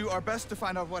 We will do our best to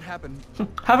find out what happened.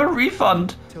 Have a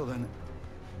refund. Till then.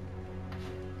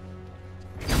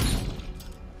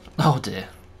 Oh dear.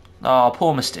 Oh,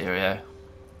 poor Mysterio.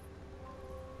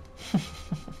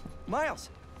 Miles.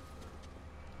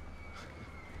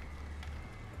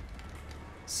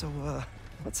 So,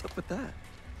 what's up with that?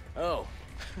 Oh.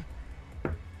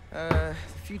 The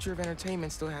future of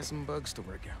entertainment still has some bugs to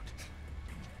work out.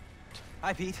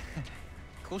 Hi, Pete.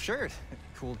 Cool shirt.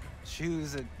 Cool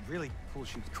shoes. Really cool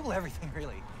shoes. Cool everything,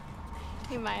 really.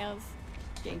 Hey, Miles.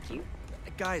 Thank you.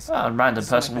 Guys, A random this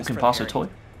is my person best walking friend past a Harry. toy.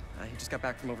 He just got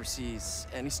back from overseas,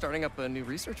 and he's starting up a new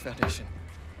research foundation.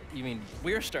 You mean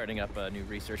we're starting up a new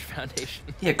research foundation?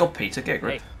 Yeah, God, Peter, get a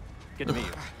grip. Hey, good to meet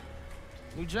you.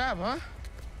 New job, huh?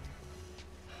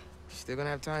 Still gonna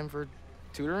have time for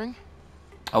tutoring?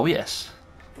 Oh yes.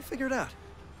 We'll figure it out.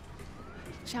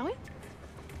 Shall we?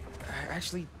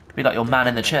 Actually, Be like your man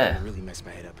in the chair. really messed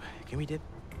my head up. Can we dip?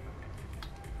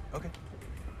 Okay.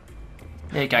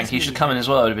 Yeah, Gank, you should come in as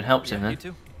well. It would have been helped him then. You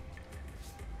too.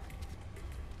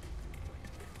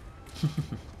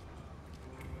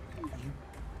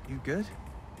 You good?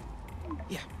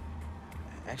 Yeah.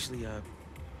 Actually,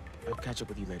 I'll catch up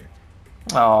with you later.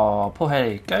 Oh, poor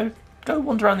Hetty. Go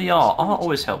wander around the art. Art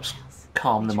always helps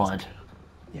calm the mind.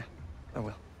 Yeah, I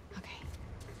will. Okay.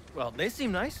 Well, they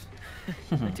seem nice.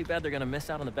 Not too bad they're gonna miss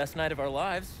out on the best night of our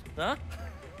lives, huh?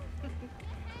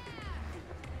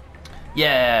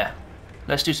 Yeah.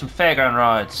 Let's do some fairground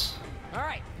rides. All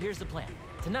right, here's the plan.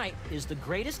 Tonight is the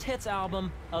greatest hits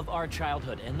album of our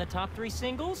childhood, and the top 3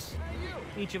 singles,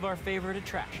 each of our favorite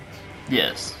attractions.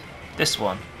 Yes. This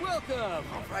one. Welcome!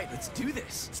 All right, let's do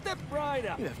this. Step right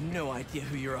up. You have no idea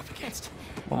who you're up against.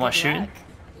 What am I shooting?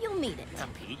 You'll need it. Come,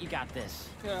 Pete, you got this.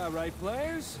 All right,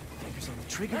 players. Fingers on the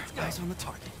trigger, eyes on the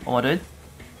target. What am I doing?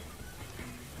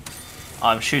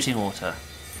 I'm shooting water.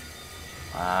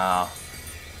 Wow.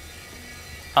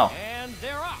 Oh. And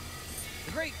they're off.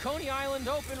 The Great Coney Island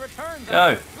Open returns Go.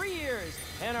 after 3 years,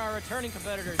 and our returning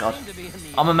competitors God. seem to be in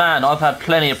the... I'm a man. I've had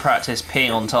plenty of practice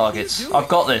peeing on targets. I've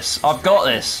got this. I've got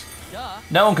this. Duh.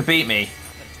 No one could beat me.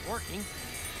 But it's working.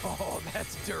 Oh,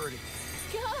 that's dirty.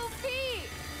 Go, Pete!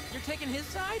 You're taking his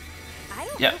side? I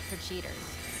don't Yep. look for cheaters.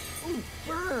 Ooh,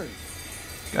 burn.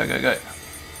 Go, go, go.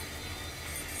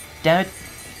 Damn it.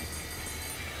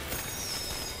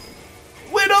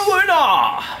 Winner,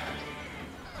 winner!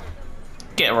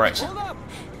 Get right. Hold up.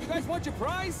 You guys want your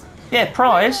prize? Yeah,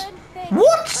 prize. Guys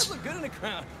What? look good in the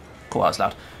crowd. Cool, that was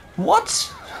loud.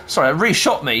 What? Sorry, it really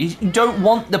shot me. You don't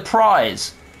want the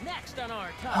prize. Next on our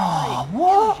top Oh, 3,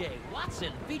 what? MJ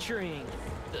Watson featuring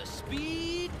the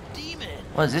Speed Demon.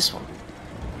 What is this one?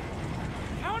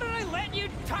 How did I let you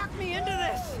talk me into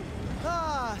this?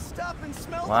 Ah, stop and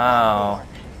smell. Wow.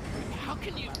 How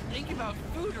can you think about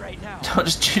food right now? Don't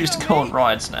just choose to go on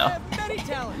rides I now. have many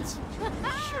talents.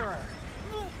 Sure.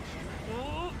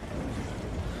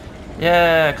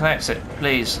 Yeah, can I exit,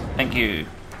 please? Thank you.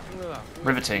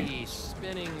 Riveting. The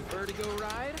spinning vertigo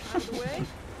ride out of the way.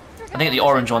 I think the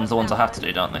orange ones are the ones I have to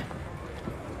do, don't they?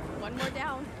 One more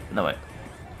down. No, wait.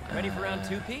 Ready for round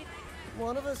 2, Pete?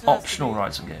 One of us Optional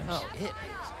rides and games. Oh, it is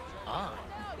on.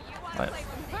 Wait.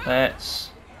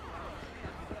 Let's...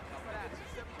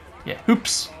 Yeah,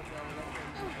 hoops.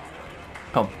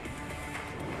 Come.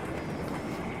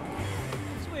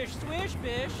 Swish, swish,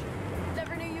 bish.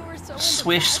 Never knew you were so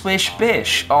Swish, swish,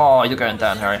 bish. Oh, you're going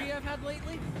down, Harry. I've had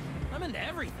lately? I'm into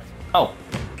everything. Oh.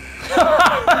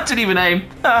 Didn't even aim.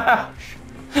 Don't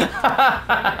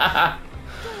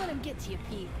let him get to you,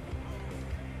 Pete.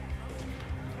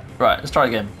 Right, let's try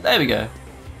again. There we go.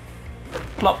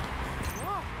 Plop.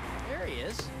 Oh, there he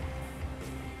is.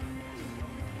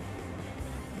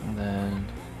 And then...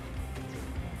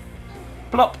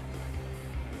 Plop.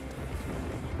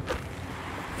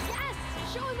 Yes!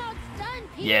 Show him how it's done,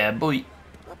 Pete! Yeah, boy.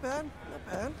 Not bad, not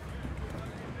bad.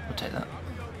 We'll take that.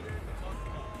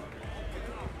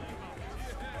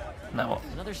 Now what?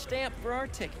 Another stamp for our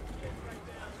ticket.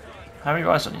 How many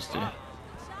rides do I need to do?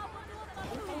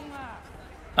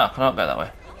 Oh, can I not go that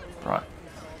way? Right.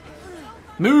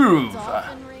 Move!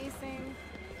 Dolphin racing.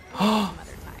 Oh,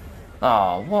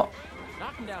 what?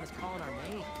 Knock him down is calling our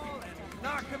name.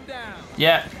 Knock him down.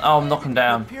 Yeah, I'll knock him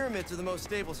down. Pyramids are the most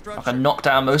stable structure. I can knock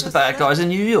down most of the bad guys in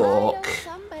New York. I know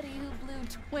somebody who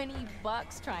blew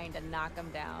 $20 trying to knock him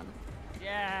down.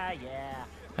 Yeah, yeah.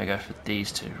 I go for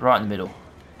these two, right in the middle,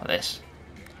 like this.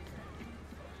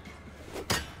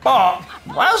 Oh,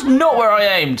 that was not where I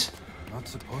aimed. Not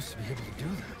supposed to be able to do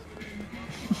that.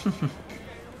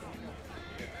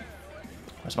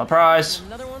 Where's my prize?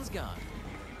 Another one's gone.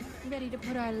 Ready to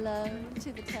put our love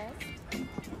to the test?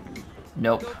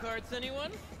 Nope. Go-karts,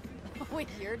 anyone? With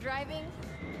your driving?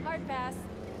 Hard pass.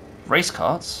 Race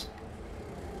carts?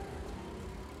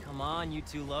 Come on, you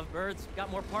two lovebirds. Got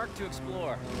more park to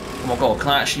explore. Oh my god, can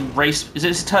I actually race? Is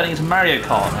this turning into Mario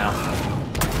Kart now?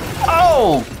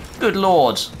 Oh! Good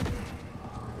lord.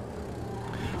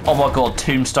 Oh my god,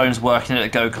 Tombstone's working at a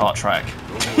go-kart track.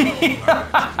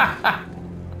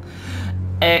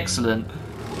 Excellent.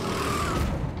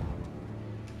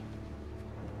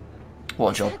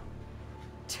 What a job.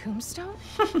 Tombstone?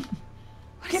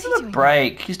 Give him a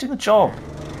break. He's doing a job.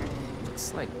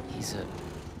 Looks like he's a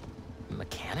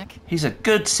mechanic. He's a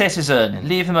good citizen.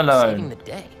 Leave him Saving alone. the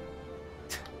day.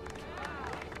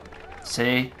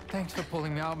 See? Thanks for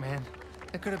pulling me out, man.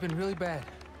 That could have been really bad.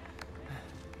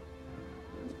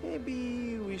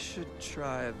 Maybe we should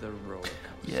try the roller coaster.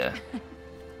 Yeah.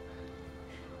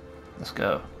 Let's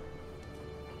go.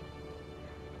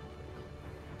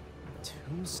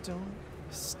 Tombstone?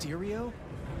 Stereo?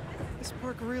 This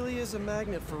park really is a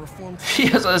magnet for reformed. Yeah,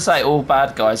 I was going to say, all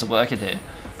bad guys are working here.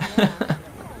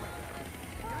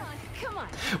 Come on.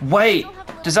 Wait,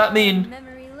 does that mean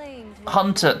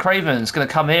Hunter Craven's going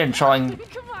to come here and try and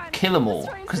kill them all?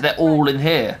 Because they're all in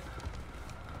here.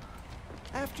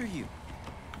 After you.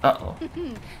 Uh-oh.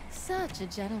 Such a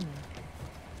gentleman.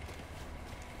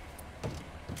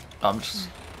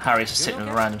 Harry's just sitting with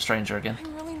a random stranger again.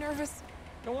 I'm really nervous.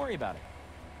 Don't worry about it.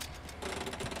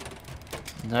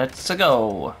 Let's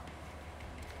go.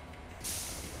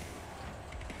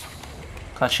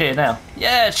 Can I cheer now?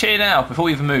 Yeah, cheer now before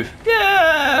we even move.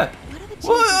 Yeah!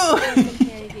 What are the chances the person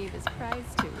Harry gave his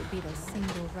prize to would be the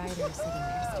single rider sitting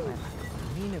next to him?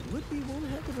 I mean, it would be one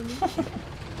heck of a meet.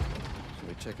 Should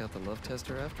we check out the love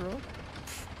tester after all?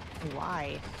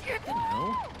 Why?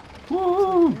 No.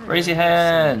 Woo! Raise your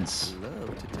hands.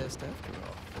 Love to test after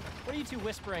all. What are you two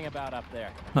whispering about up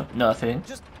there? Nothing.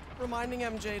 Just reminding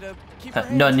MJ to keep her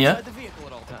hands None ya. inside the vehicle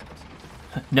at all times.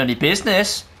 None of your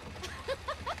business.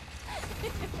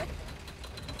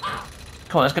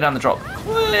 Come on, let's go down the drop.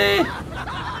 Whee!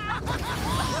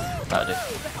 That'll do.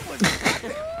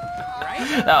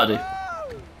 That'll do.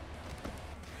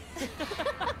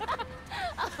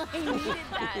 I needed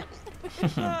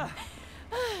that.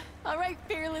 All right,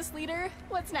 fearless leader.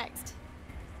 What's next?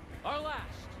 Our last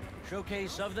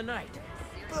showcase of the night.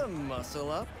 The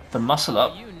muscle up. The muscle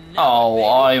up. Oh,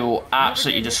 I will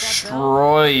absolutely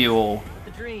destroy you all.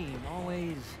 The dream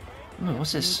always. Ooh,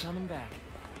 what's this? Coming back.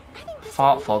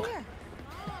 Fart fog.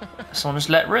 Someone just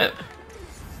let rip.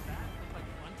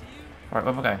 Right,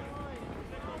 where am I going?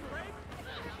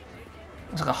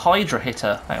 Looks like a Hydra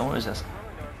hitter. Hang on, what is this?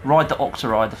 Ride the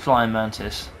Octoride, the flying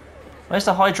mantis. Where's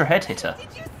the Hydra head hitter? Did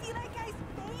you see that guy's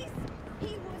face? He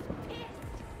was pissed.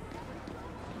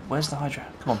 Where's the Hydra?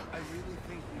 Come on.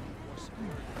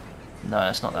 No,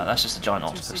 it's not that. That's just a giant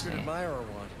What's your octopus secret thingy. admirer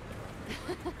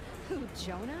want? Who,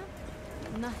 Jonah?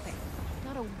 Nothing.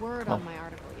 Not a word on my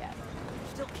article yet.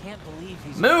 Still can't believe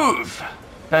he's... Move!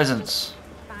 Peasants.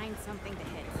 Find something to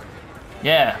hit.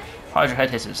 Yeah. Hydra head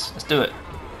hitters. Let's do it.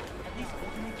 Is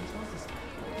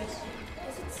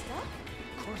it stuck?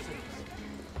 Of course it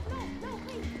is. No,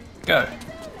 wait. Go.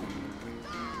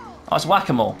 Oh, it's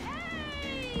whack-a-mole.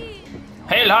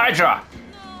 Hail Hydra!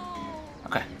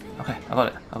 Okay, okay, I got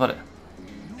it, I got it.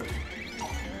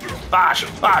 Bash!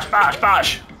 Bash! Bash!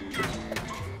 Bash!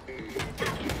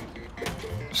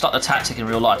 It's like the tactic in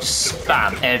real life, just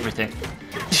spam everything.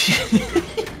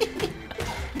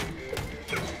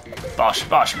 Bash!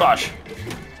 Bash! Bash!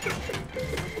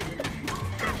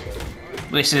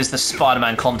 This is the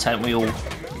Spider-Man content we all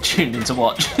tuned in to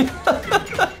watch.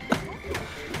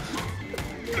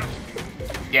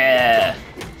 Yeah!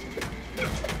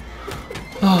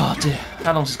 Oh dear,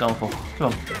 how long's this going for?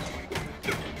 Come on.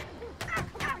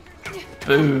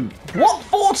 Boom. What?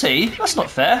 40? That's not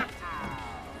fair.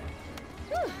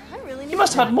 I really You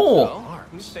must have had more.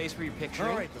 Whose face were you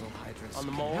picturing? All right, little Hydras. On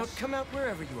the Now moles? come out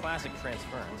wherever you are. Classic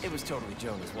transference. It was totally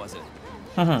Jonah's, was it?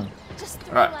 Just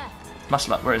 3 Right. left.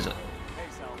 Muscle up, where is it?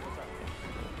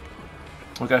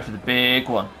 We'll go for the big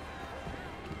one.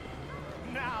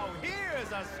 Now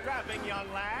here's a strapping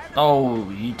young lad. Oh,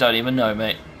 you don't even know,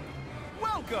 mate.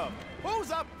 Welcome.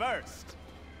 Who's up first?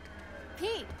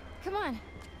 Pete, come on.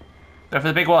 Go for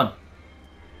the big one.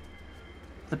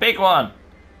 The big one.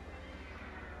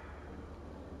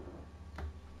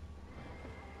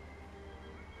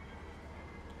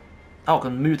 Oh, I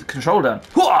can move the control down.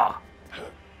 Hooah!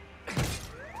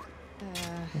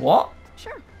 What?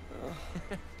 Sure.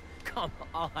 Come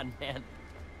on, man.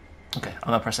 Okay, I'm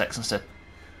gonna press X instead.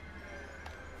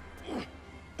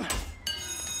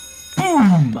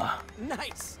 Boom!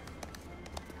 Nice.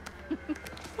 What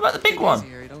about the big Take it one? easy,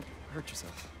 Harry. Don't hurt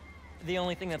yourself. The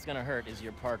only thing that's gonna hurt is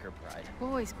your Parker pride.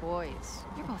 Boys,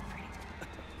 you're both pretty.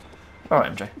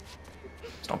 Alright, MJ.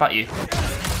 It's not about you.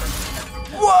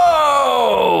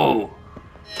 Whoa!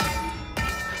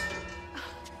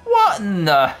 What in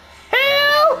the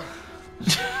hell?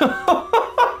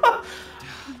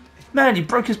 Man, he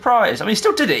broke his prize. I mean, he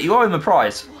still did it. You owe him a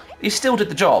prize. He still did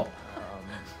the job.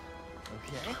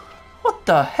 Okay. What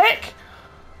the heck?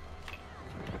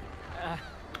 I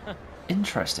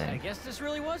Interesting. guess this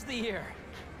really was the year.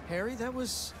 Harry, that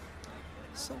was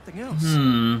something else.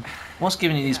 What's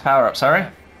giving you these power-ups, Harry?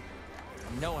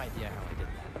 No idea how I did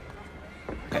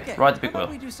that. Okay, ride the big how about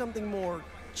wheel. we do something more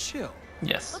chill?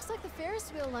 Yes. Looks like the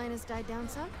Ferris wheel line has died down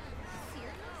some.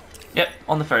 Yep,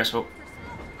 on the Ferris wheel.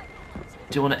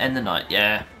 Do you want to end the night?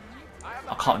 Yeah.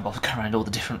 I can't be bothered going around all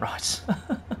the different rides.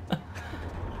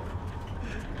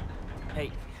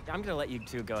 Hey, I'm gonna let you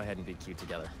two go ahead and be cute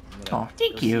together. I'm Oh, gonna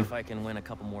thank go you. See if I can win a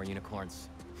couple more unicorns.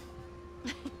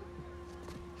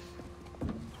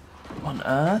 On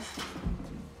Earth?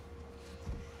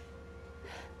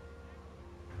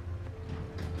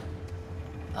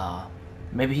 Ah,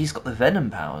 maybe he's got the venom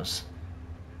powers.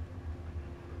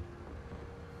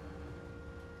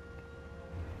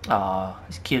 Ah,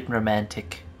 he's cute and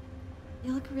romantic.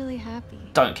 You look really happy.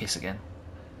 Don't kiss again.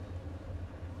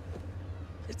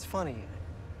 It's funny.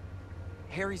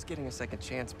 Harry's getting a second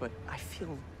chance, but I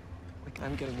feel like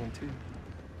I'm getting one too.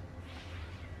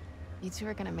 You two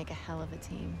are gonna make a hell of a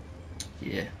team.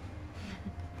 Yeah.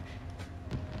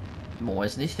 More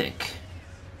than you think.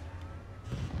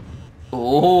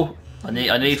 Oh, I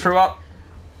need threw up.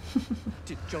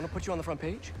 Did Jonah put you on the front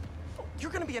page? Oh,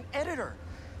 you're gonna be an editor.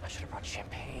 I should have brought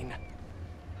champagne.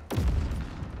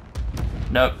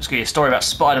 No, it's gonna be a story about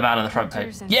Spider-Man on the front page.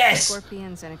 Hunters and Yes.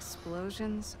 Scorpions and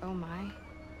explosions. Oh my.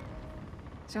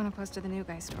 Jonah posted the new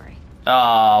guy story.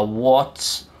 Ah,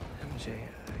 what? MJ,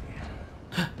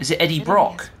 Is it Eddie It only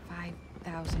Brock? has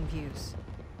 5,000 views.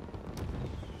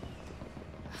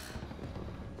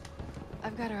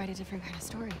 I've got to write a different kind of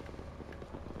story.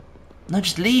 No,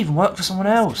 just leave and work for someone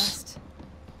else. Trust,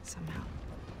 somehow.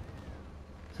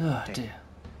 Oh dear.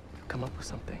 you'll come up with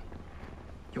something.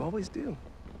 You always do.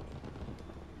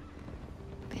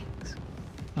 Thanks.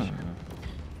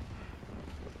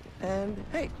 And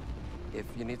hey, if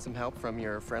you need some help from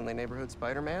your friendly neighborhood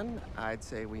Spider-Man, I'd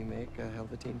say we make a hell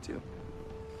of a team too.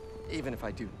 Even if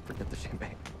I do forget the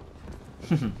champagne.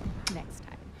 Next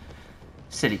time.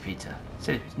 Silly Peter.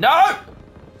 Silly Peter. No!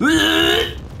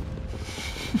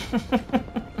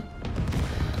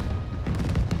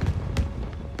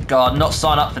 God, not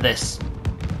sign up for this.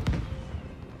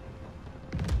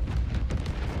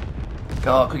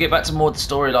 God, can we get back to more of the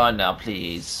storyline now,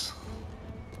 please?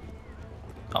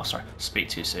 Oh, sorry. Speak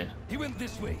too soon. He went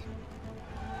this way.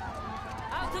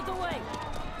 Out of the way.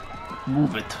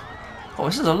 Move it. Oh,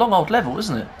 this is a long old level,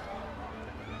 isn't it?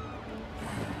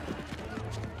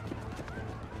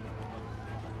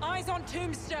 Eyes on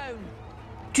Tombstone.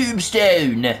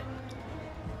 Tombstone.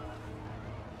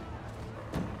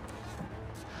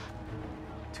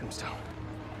 Tombstone.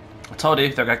 I told you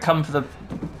they're gonna come for the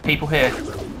people here.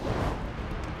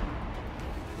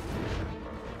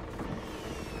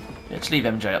 Yeah, just leave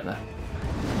MJ up there.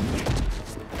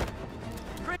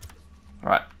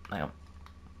 Right, hang on.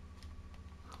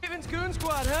 Raven's Goon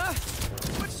Squad, huh?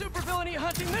 Which supervillain are you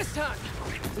hunting this time?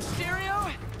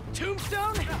 Mysterio?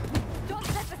 Tombstone? Don't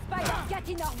let the spider get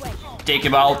in our way. Take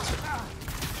him out.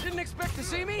 Didn't expect to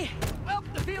see me? Well,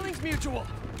 the feeling's mutual.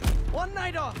 One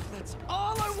night off, that's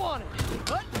all I wanted.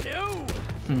 But no!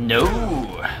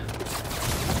 No.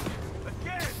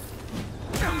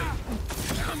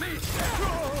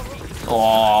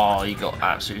 Oh, he got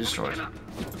absolutely destroyed.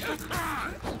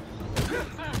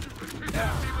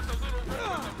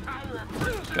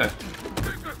 Go.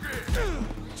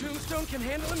 Tombstone can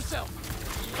handle himself.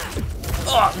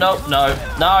 Oh, no, no,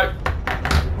 no.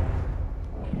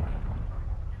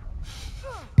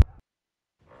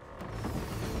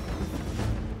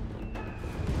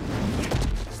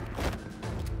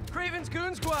 Raven's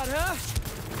Goon Squad, huh?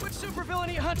 Which supervillain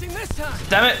are you hunting this time?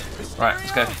 Damn it. Right,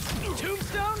 let's go.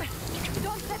 Tombstone?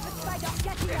 Don't let the spider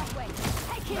get in our way.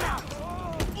 Take him out.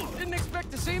 Didn't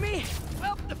expect to see me?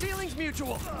 Well, the feeling's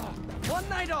mutual. One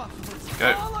night off, that's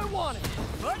Go. all I wanted.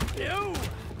 But no!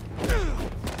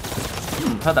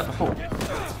 Heard that before.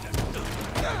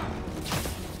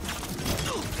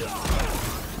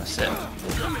 That's it.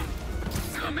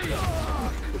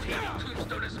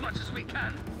 Tombstone as much as we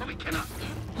can, but we cannot.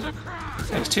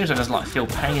 His Tombstone doesn't like feel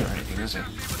pain or anything, does he?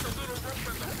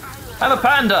 Have a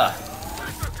panda!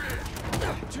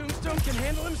 Tombstone can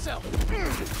handle himself.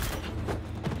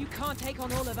 You can't take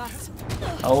on all of us.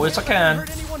 Oh, yes I Haven't can. heard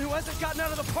anyone who hasn't gotten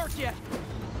out of the park yet.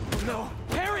 No,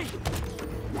 Harry!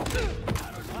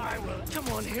 I will. Come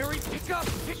on, Harry, pick up,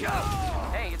 pick up!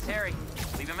 Hey, it's Harry.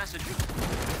 Leave a message.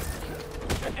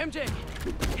 MJ,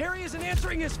 Harry isn't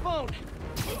answering his phone.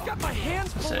 I've got my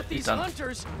hands full with these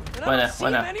hunters, and I don't see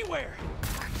him anywhere.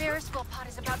 Our Ferris wheel pod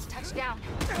is about to touch down.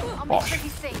 I'll make Bosh. sure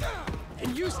he's safe.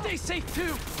 And you stay safe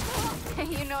too.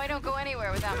 You know I don't go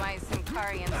anywhere without my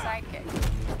Sincarian sidekick.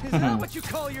 Is that what you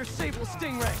call your Sable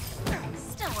Stingray?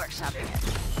 Still workshopping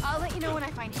it. I'll let you know when I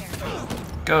find Harry.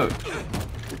 Go.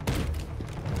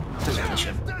 Just finish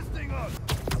him.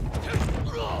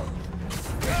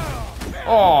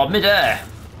 Oh, mid-air.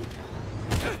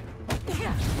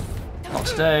 Not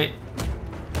today.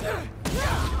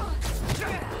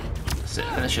 That's it,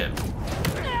 finish him.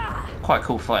 Quite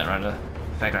cool fighting around a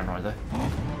fairground ride though.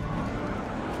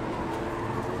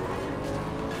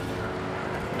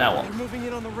 Now what? They're moving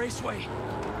in on the raceway.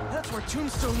 That's where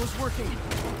Tombstone was working.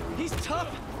 He's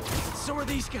tough. So are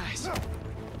these guys.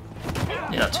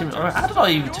 Yeah, how did I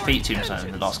even defeat Tombstone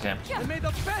in the last game? They made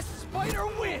the best spider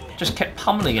win. Just kept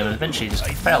pummeling him and eventually just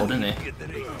failed, didn't he?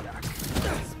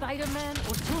 Spider-Man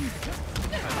or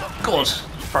Tombstone? God,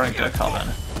 throwing go-kart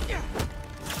man.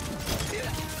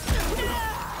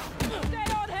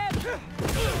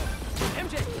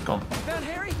 MJ, Go on. found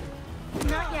Harry?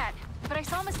 Not yet, but I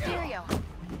saw Mysterio.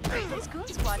 This Goon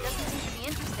Squad doesn't seem to be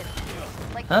interested in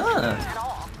him. Like, at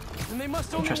all. And they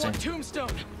must only Interesting. want Tombstone.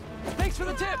 Thanks for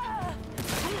the tip.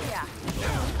 Yeah.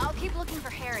 I'll keep looking for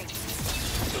Harry.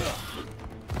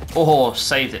 Oh,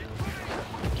 saved it.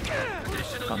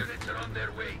 Come on.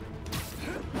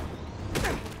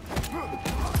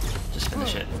 Just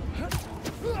finish it.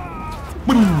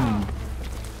 Boom!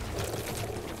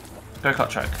 Go-kart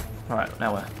track. Right,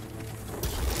 now where?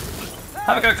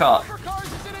 Have a go-kart.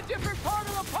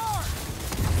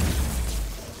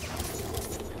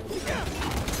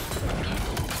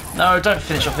 No, don't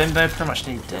finish off him. They're pretty much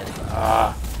nearly dead.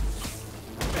 Ah.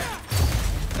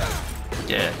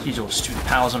 Yeah, use your stupid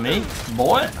powers on me,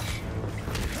 boy.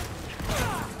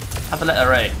 Have the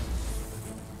letter A.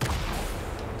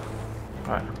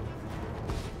 Right.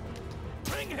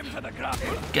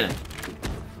 Get him.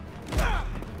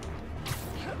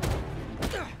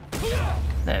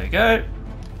 There we go.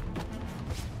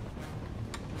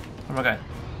 Where am I going?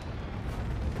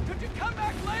 Could you come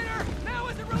back later? Now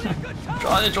isn't really a good time.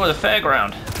 Try and enjoy the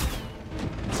fairground.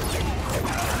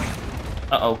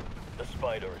 Uh-oh. The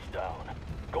spider is down.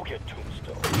 Go get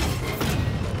Tombstone.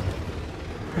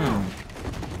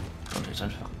 Don't do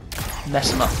something.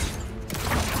 Mess him up.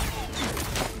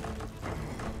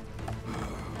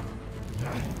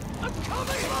 I'm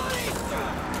coming, buddy!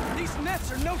 These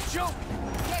nets are no joke.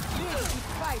 Get close and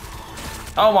fight.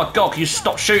 Oh my god, can you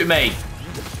stop shooting me?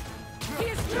 He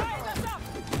is trying us up.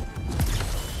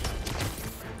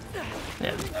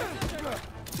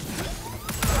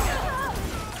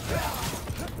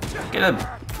 Get him.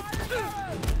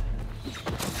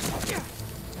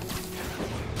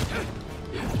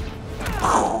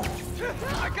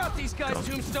 I got these guys,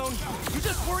 Tombstone. You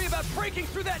just worry about breaking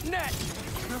through that net.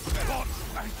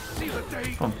 I see the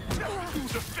day you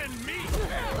defend me.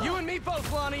 You and me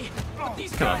both, Lonnie. But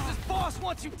these guys, his boss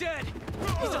wants you dead.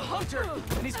 He's a hunter,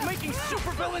 and he's making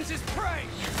supervillains his prey.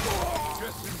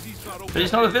 But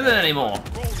he's not a villain anymore.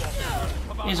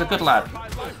 He's a good lad.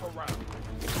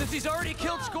 Since he's already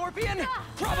killed Scorpion?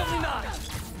 Probably not.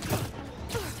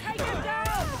 Take him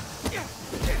down!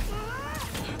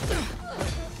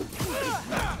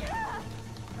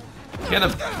 Get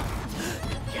him.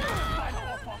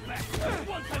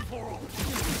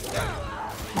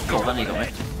 God, then he got me.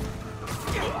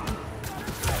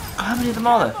 How many of them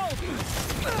are there?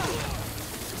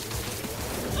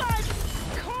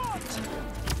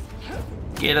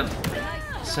 Get him.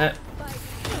 That's it.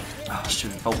 Oh,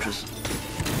 shooting vultures.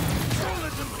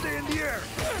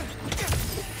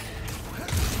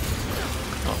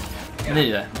 Oh,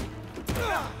 nearly there.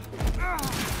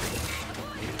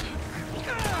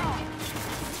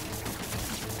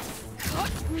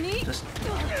 Just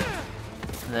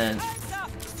then.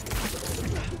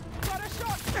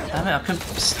 Damn it! I couldn't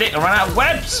stick. I ran out of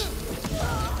webs.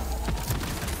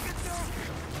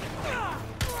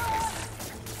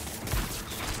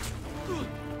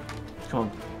 Come on.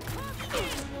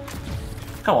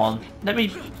 Come on. Let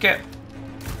me get.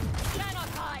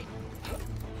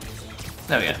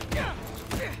 There we go.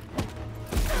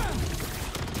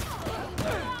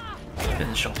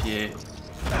 Finish off you.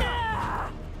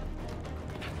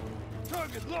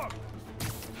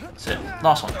 That's it.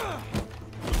 Last one.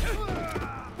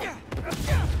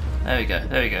 There we go.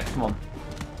 There we go. Come on.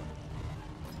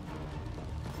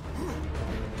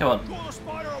 Come on.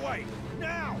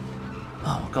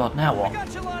 Oh God! Now what?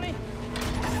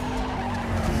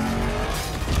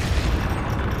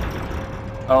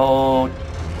 Oh,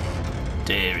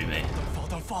 dearie me.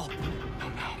 Don't fall. Oh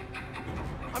no.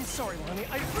 I'm sorry, Lonnie.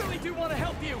 I really do want to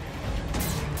help you.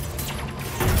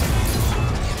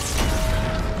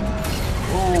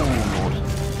 Oh Lord.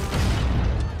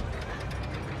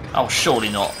 Oh, surely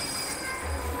not.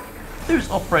 Who's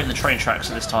operating the train tracks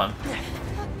at this time?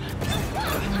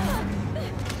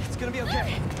 It's gonna be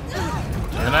okay.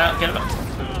 Get them out, get them out.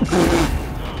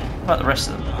 What about the rest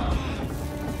of them?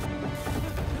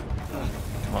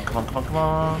 Come on, come on, come on, come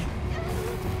on.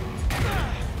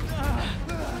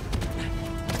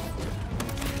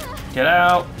 Get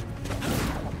out.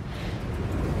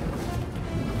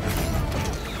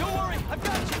 Don't worry, I've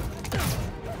got you.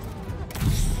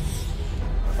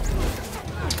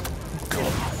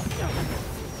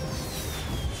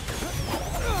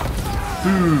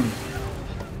 Boom.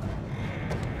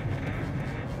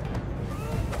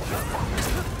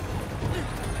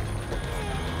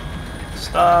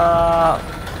 Stop.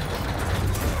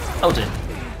 Oh dear.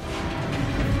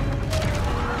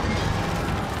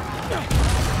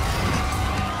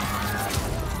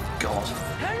 God.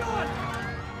 Hang on.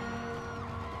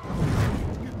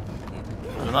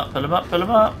 Pull him up, pull him up, pull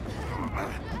him up.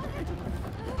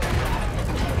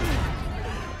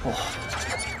 Oh.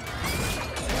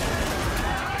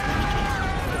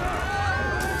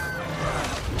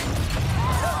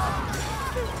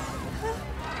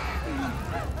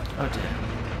 Oh dear.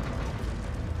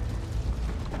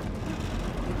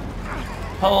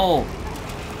 Pull!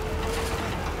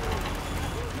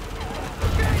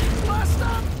 Okay, last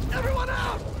stop! Everyone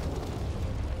out!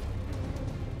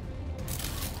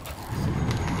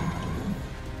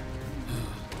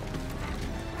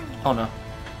 Oh no.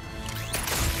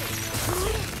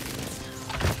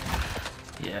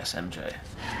 Yes, MJ.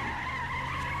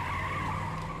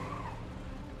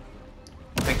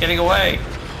 They're getting away!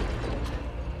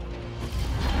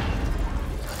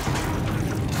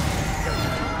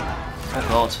 Oh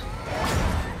God.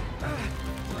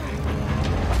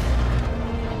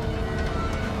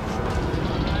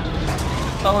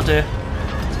 Oh dear.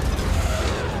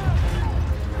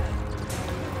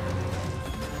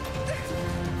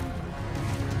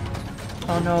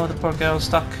 Oh no, the poor girl's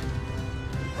stuck.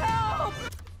 Help!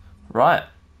 Right.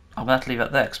 I'm gonna have to leave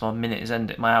that there because my minute is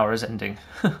ending, my hour is ending.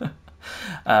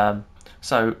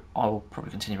 So I'll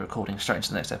probably continue recording straight into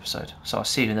the next episode. So I'll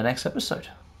see you in the next episode.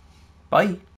 Bye.